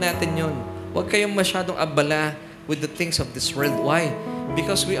 Gamitin po natin yun. Huwag kayong masyadong abala with the things of this world. Why?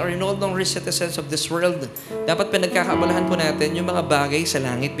 Because we are no longer citizens of this world. Dapat pinagkakaabalahan po natin yung mga bagay sa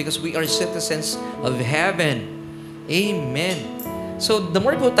langit because we are citizens of heaven. Amen. So, the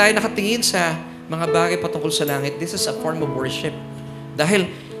more po tayo nakatingin sa mga bagay patungkol sa langit, this is a form of worship. Dahil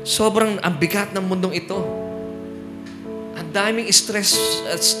sobrang ang bigat ng mundong ito. Ang daming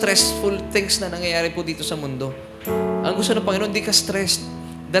stressful things na nangyayari po dito sa mundo. Ang gusto ng Panginoon, di ka stressed.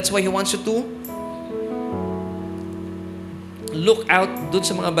 That's why He wants you to look out dun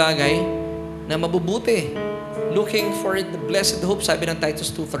sa mga bagay na mabubuti. Looking for the blessed hope, sabi ng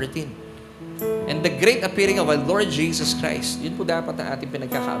Titus 2:13. And the great appearing of our Lord Jesus Christ. Yun po dapat ang ating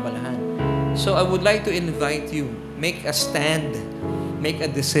pinagkakaabalahan. So I would like to invite you, make a stand, make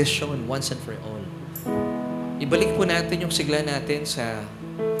a decision once and for all. Ibalik po natin yung sigla natin sa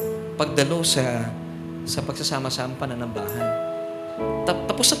pagdalo sa pagsasama-sama pananambahan.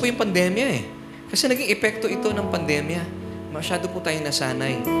 Tapos na po yung pandemya eh. Kasi naging epekto ito ng pandemya. Masyado po tayong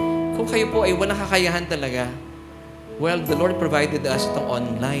nasanay. Kung kayo po ay walang kakayahan talaga, well, the Lord provided us itong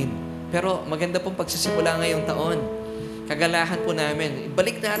online. Pero maganda pong pagsisimula ngayong taon. Kagalahan po namin.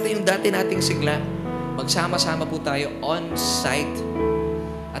 Ibalik natin yung dati nating sigla. Magsama-sama po tayo on-site.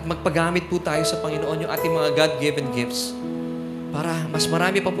 At magpagamit po tayo sa Panginoon yung ating mga God-given gifts. Para mas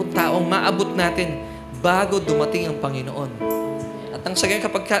marami pa po taong maabot natin bago dumating ang Panginoon. At ang sagay,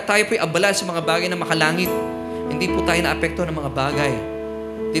 kapag tayo po'y abala sa mga bagay na makalangit, hindi po tayo naapekto ng mga bagay.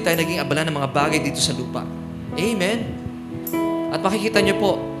 Hindi tayo naging abala ng mga bagay dito sa lupa. Amen? At makikita niyo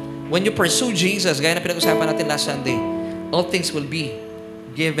po, when you pursue Jesus, gaya na pinag-usapan natin last Sunday, all things will be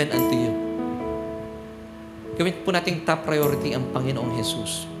given unto you. Gawin po nating top priority ang Panginoong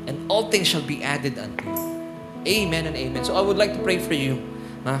Jesus. And all things shall be added unto you. Amen and amen. So I would like to pray for you,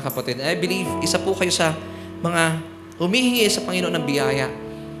 mga kapatid. And I believe, isa po kayo sa mga humihingi sa Panginoon ng biyaya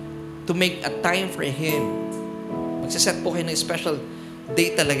to make a time for Him. Magsiset po kayo ng special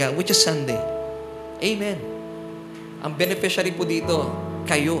day talaga, which is Sunday. Amen. Ang beneficiary po dito,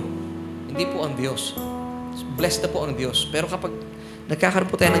 kayo. Hindi po ang Diyos. Blessed na po ang Diyos. Pero kapag nagkakaroon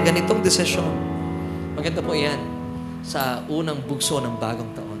po tayo ng ganitong desisyon, maganda po yan sa unang bugso ng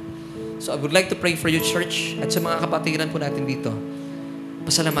bagong taon. So I would like to pray for you, church, at sa mga kapatiran po natin dito.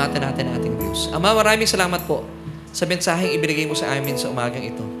 Pasalamatan natin ang ating Diyos. Ama, maraming salamat po sa mensaheng ibinigay mo sa amin sa umagang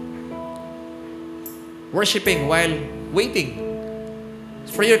ito. worshiping while waiting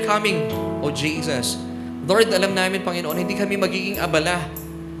for your coming, O Jesus. Lord, alam namin, Panginoon, hindi kami magiging abala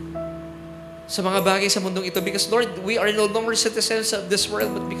sa mga bagay sa mundong ito because, Lord, we are no longer citizens of this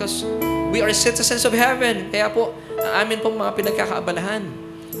world but because we are citizens of heaven. Kaya po, ang amin pong mga pinagkakaabalahan,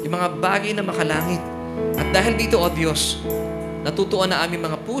 yung mga bagay na makalangit. At dahil dito, O Diyos, natutuan na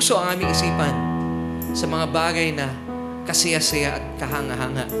aming mga puso, ang aming isipan sa mga bagay na kasaya-saya at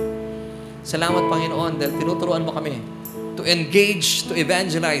kahanga-hanga. Salamat, Panginoon, dahil tinuturuan mo kami to engage, to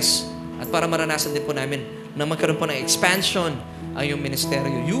evangelize, at para maranasan din po namin na magkaroon po ng expansion ang iyong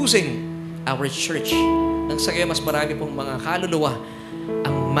ministeryo using our church. Nang sa kayo, mas marami pong mga kaluluwa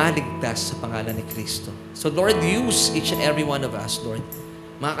ang maligtas sa pangalan ni Kristo. So Lord, use each and every one of us, Lord.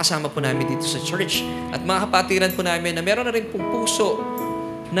 Mga kasama po namin dito sa church at mga kapatiran po namin na meron na rin pong puso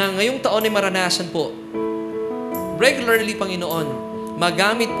na ngayong taon ay maranasan po regularly, Panginoon,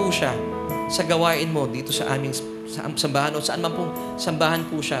 magamit po siya sa gawain mo dito sa aming sambahan o saan man pong sambahan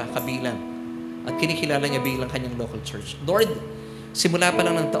po siya kabilang at kinikilala niya bilang kanyang local church. Lord, simula pa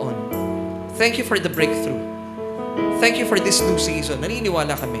lang ng taon, thank you for the breakthrough. Thank you for this new season.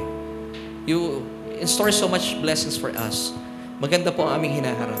 Naniniwala kami. You in-store so much blessings for us. Maganda po ang aming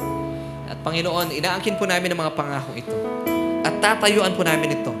hinaharap. At Panginoon, inaangkin po namin ang mga pangako ito. At tatayuan po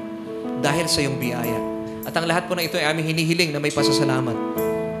namin ito dahil sa iyong biyaya. At ang lahat po na ito ay aming hinihiling na may pasasalamat.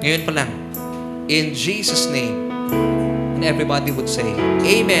 Ngayon pa lang, in Jesus' name, and everybody would say,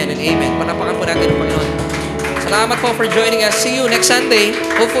 Amen and Amen. Palapakan po natin ang Panginoon. Salamat po for joining us. See you next Sunday.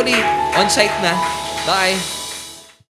 Hopefully, on-site na. Bye.